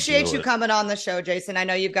I appreciate you coming on the show, Jason. I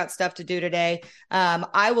know you've got stuff to do today.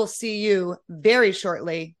 I will see you very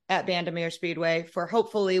shortly at Bandamere Speedway for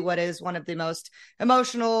hopefully what is one of the most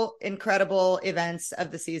emotional, incredible events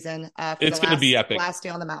of the season. It's going to be epic. Last day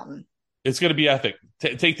on the mountain. It's going to be epic.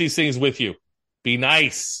 Take these things with you. Be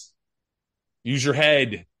nice. Use your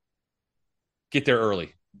head. Get there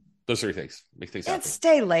early. Those 3 things. Make things happen. And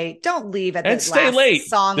stay late. Don't leave at the last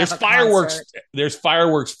song. There's fireworks. Concert. There's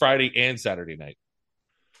fireworks Friday and Saturday night.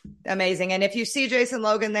 Amazing. And if you see Jason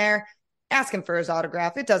Logan there, ask him for his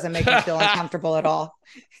autograph. It doesn't make me feel uncomfortable at all.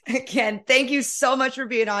 Again, thank you so much for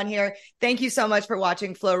being on here. Thank you so much for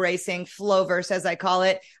watching FloRacing, Flowverse as I call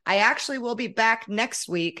it. I actually will be back next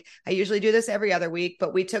week. I usually do this every other week,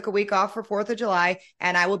 but we took a week off for 4th of July,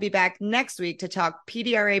 and I will be back next week to talk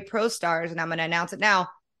PDRA Pro Stars, and I'm going to announce it now.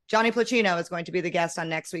 Johnny Placino is going to be the guest on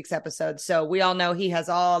next week's episode. So we all know he has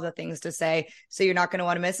all the things to say, so you're not going to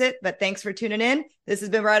want to miss it. But thanks for tuning in. This has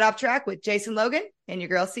been Right Off Track with Jason Logan and your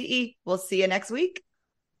girl CE. We'll see you next week.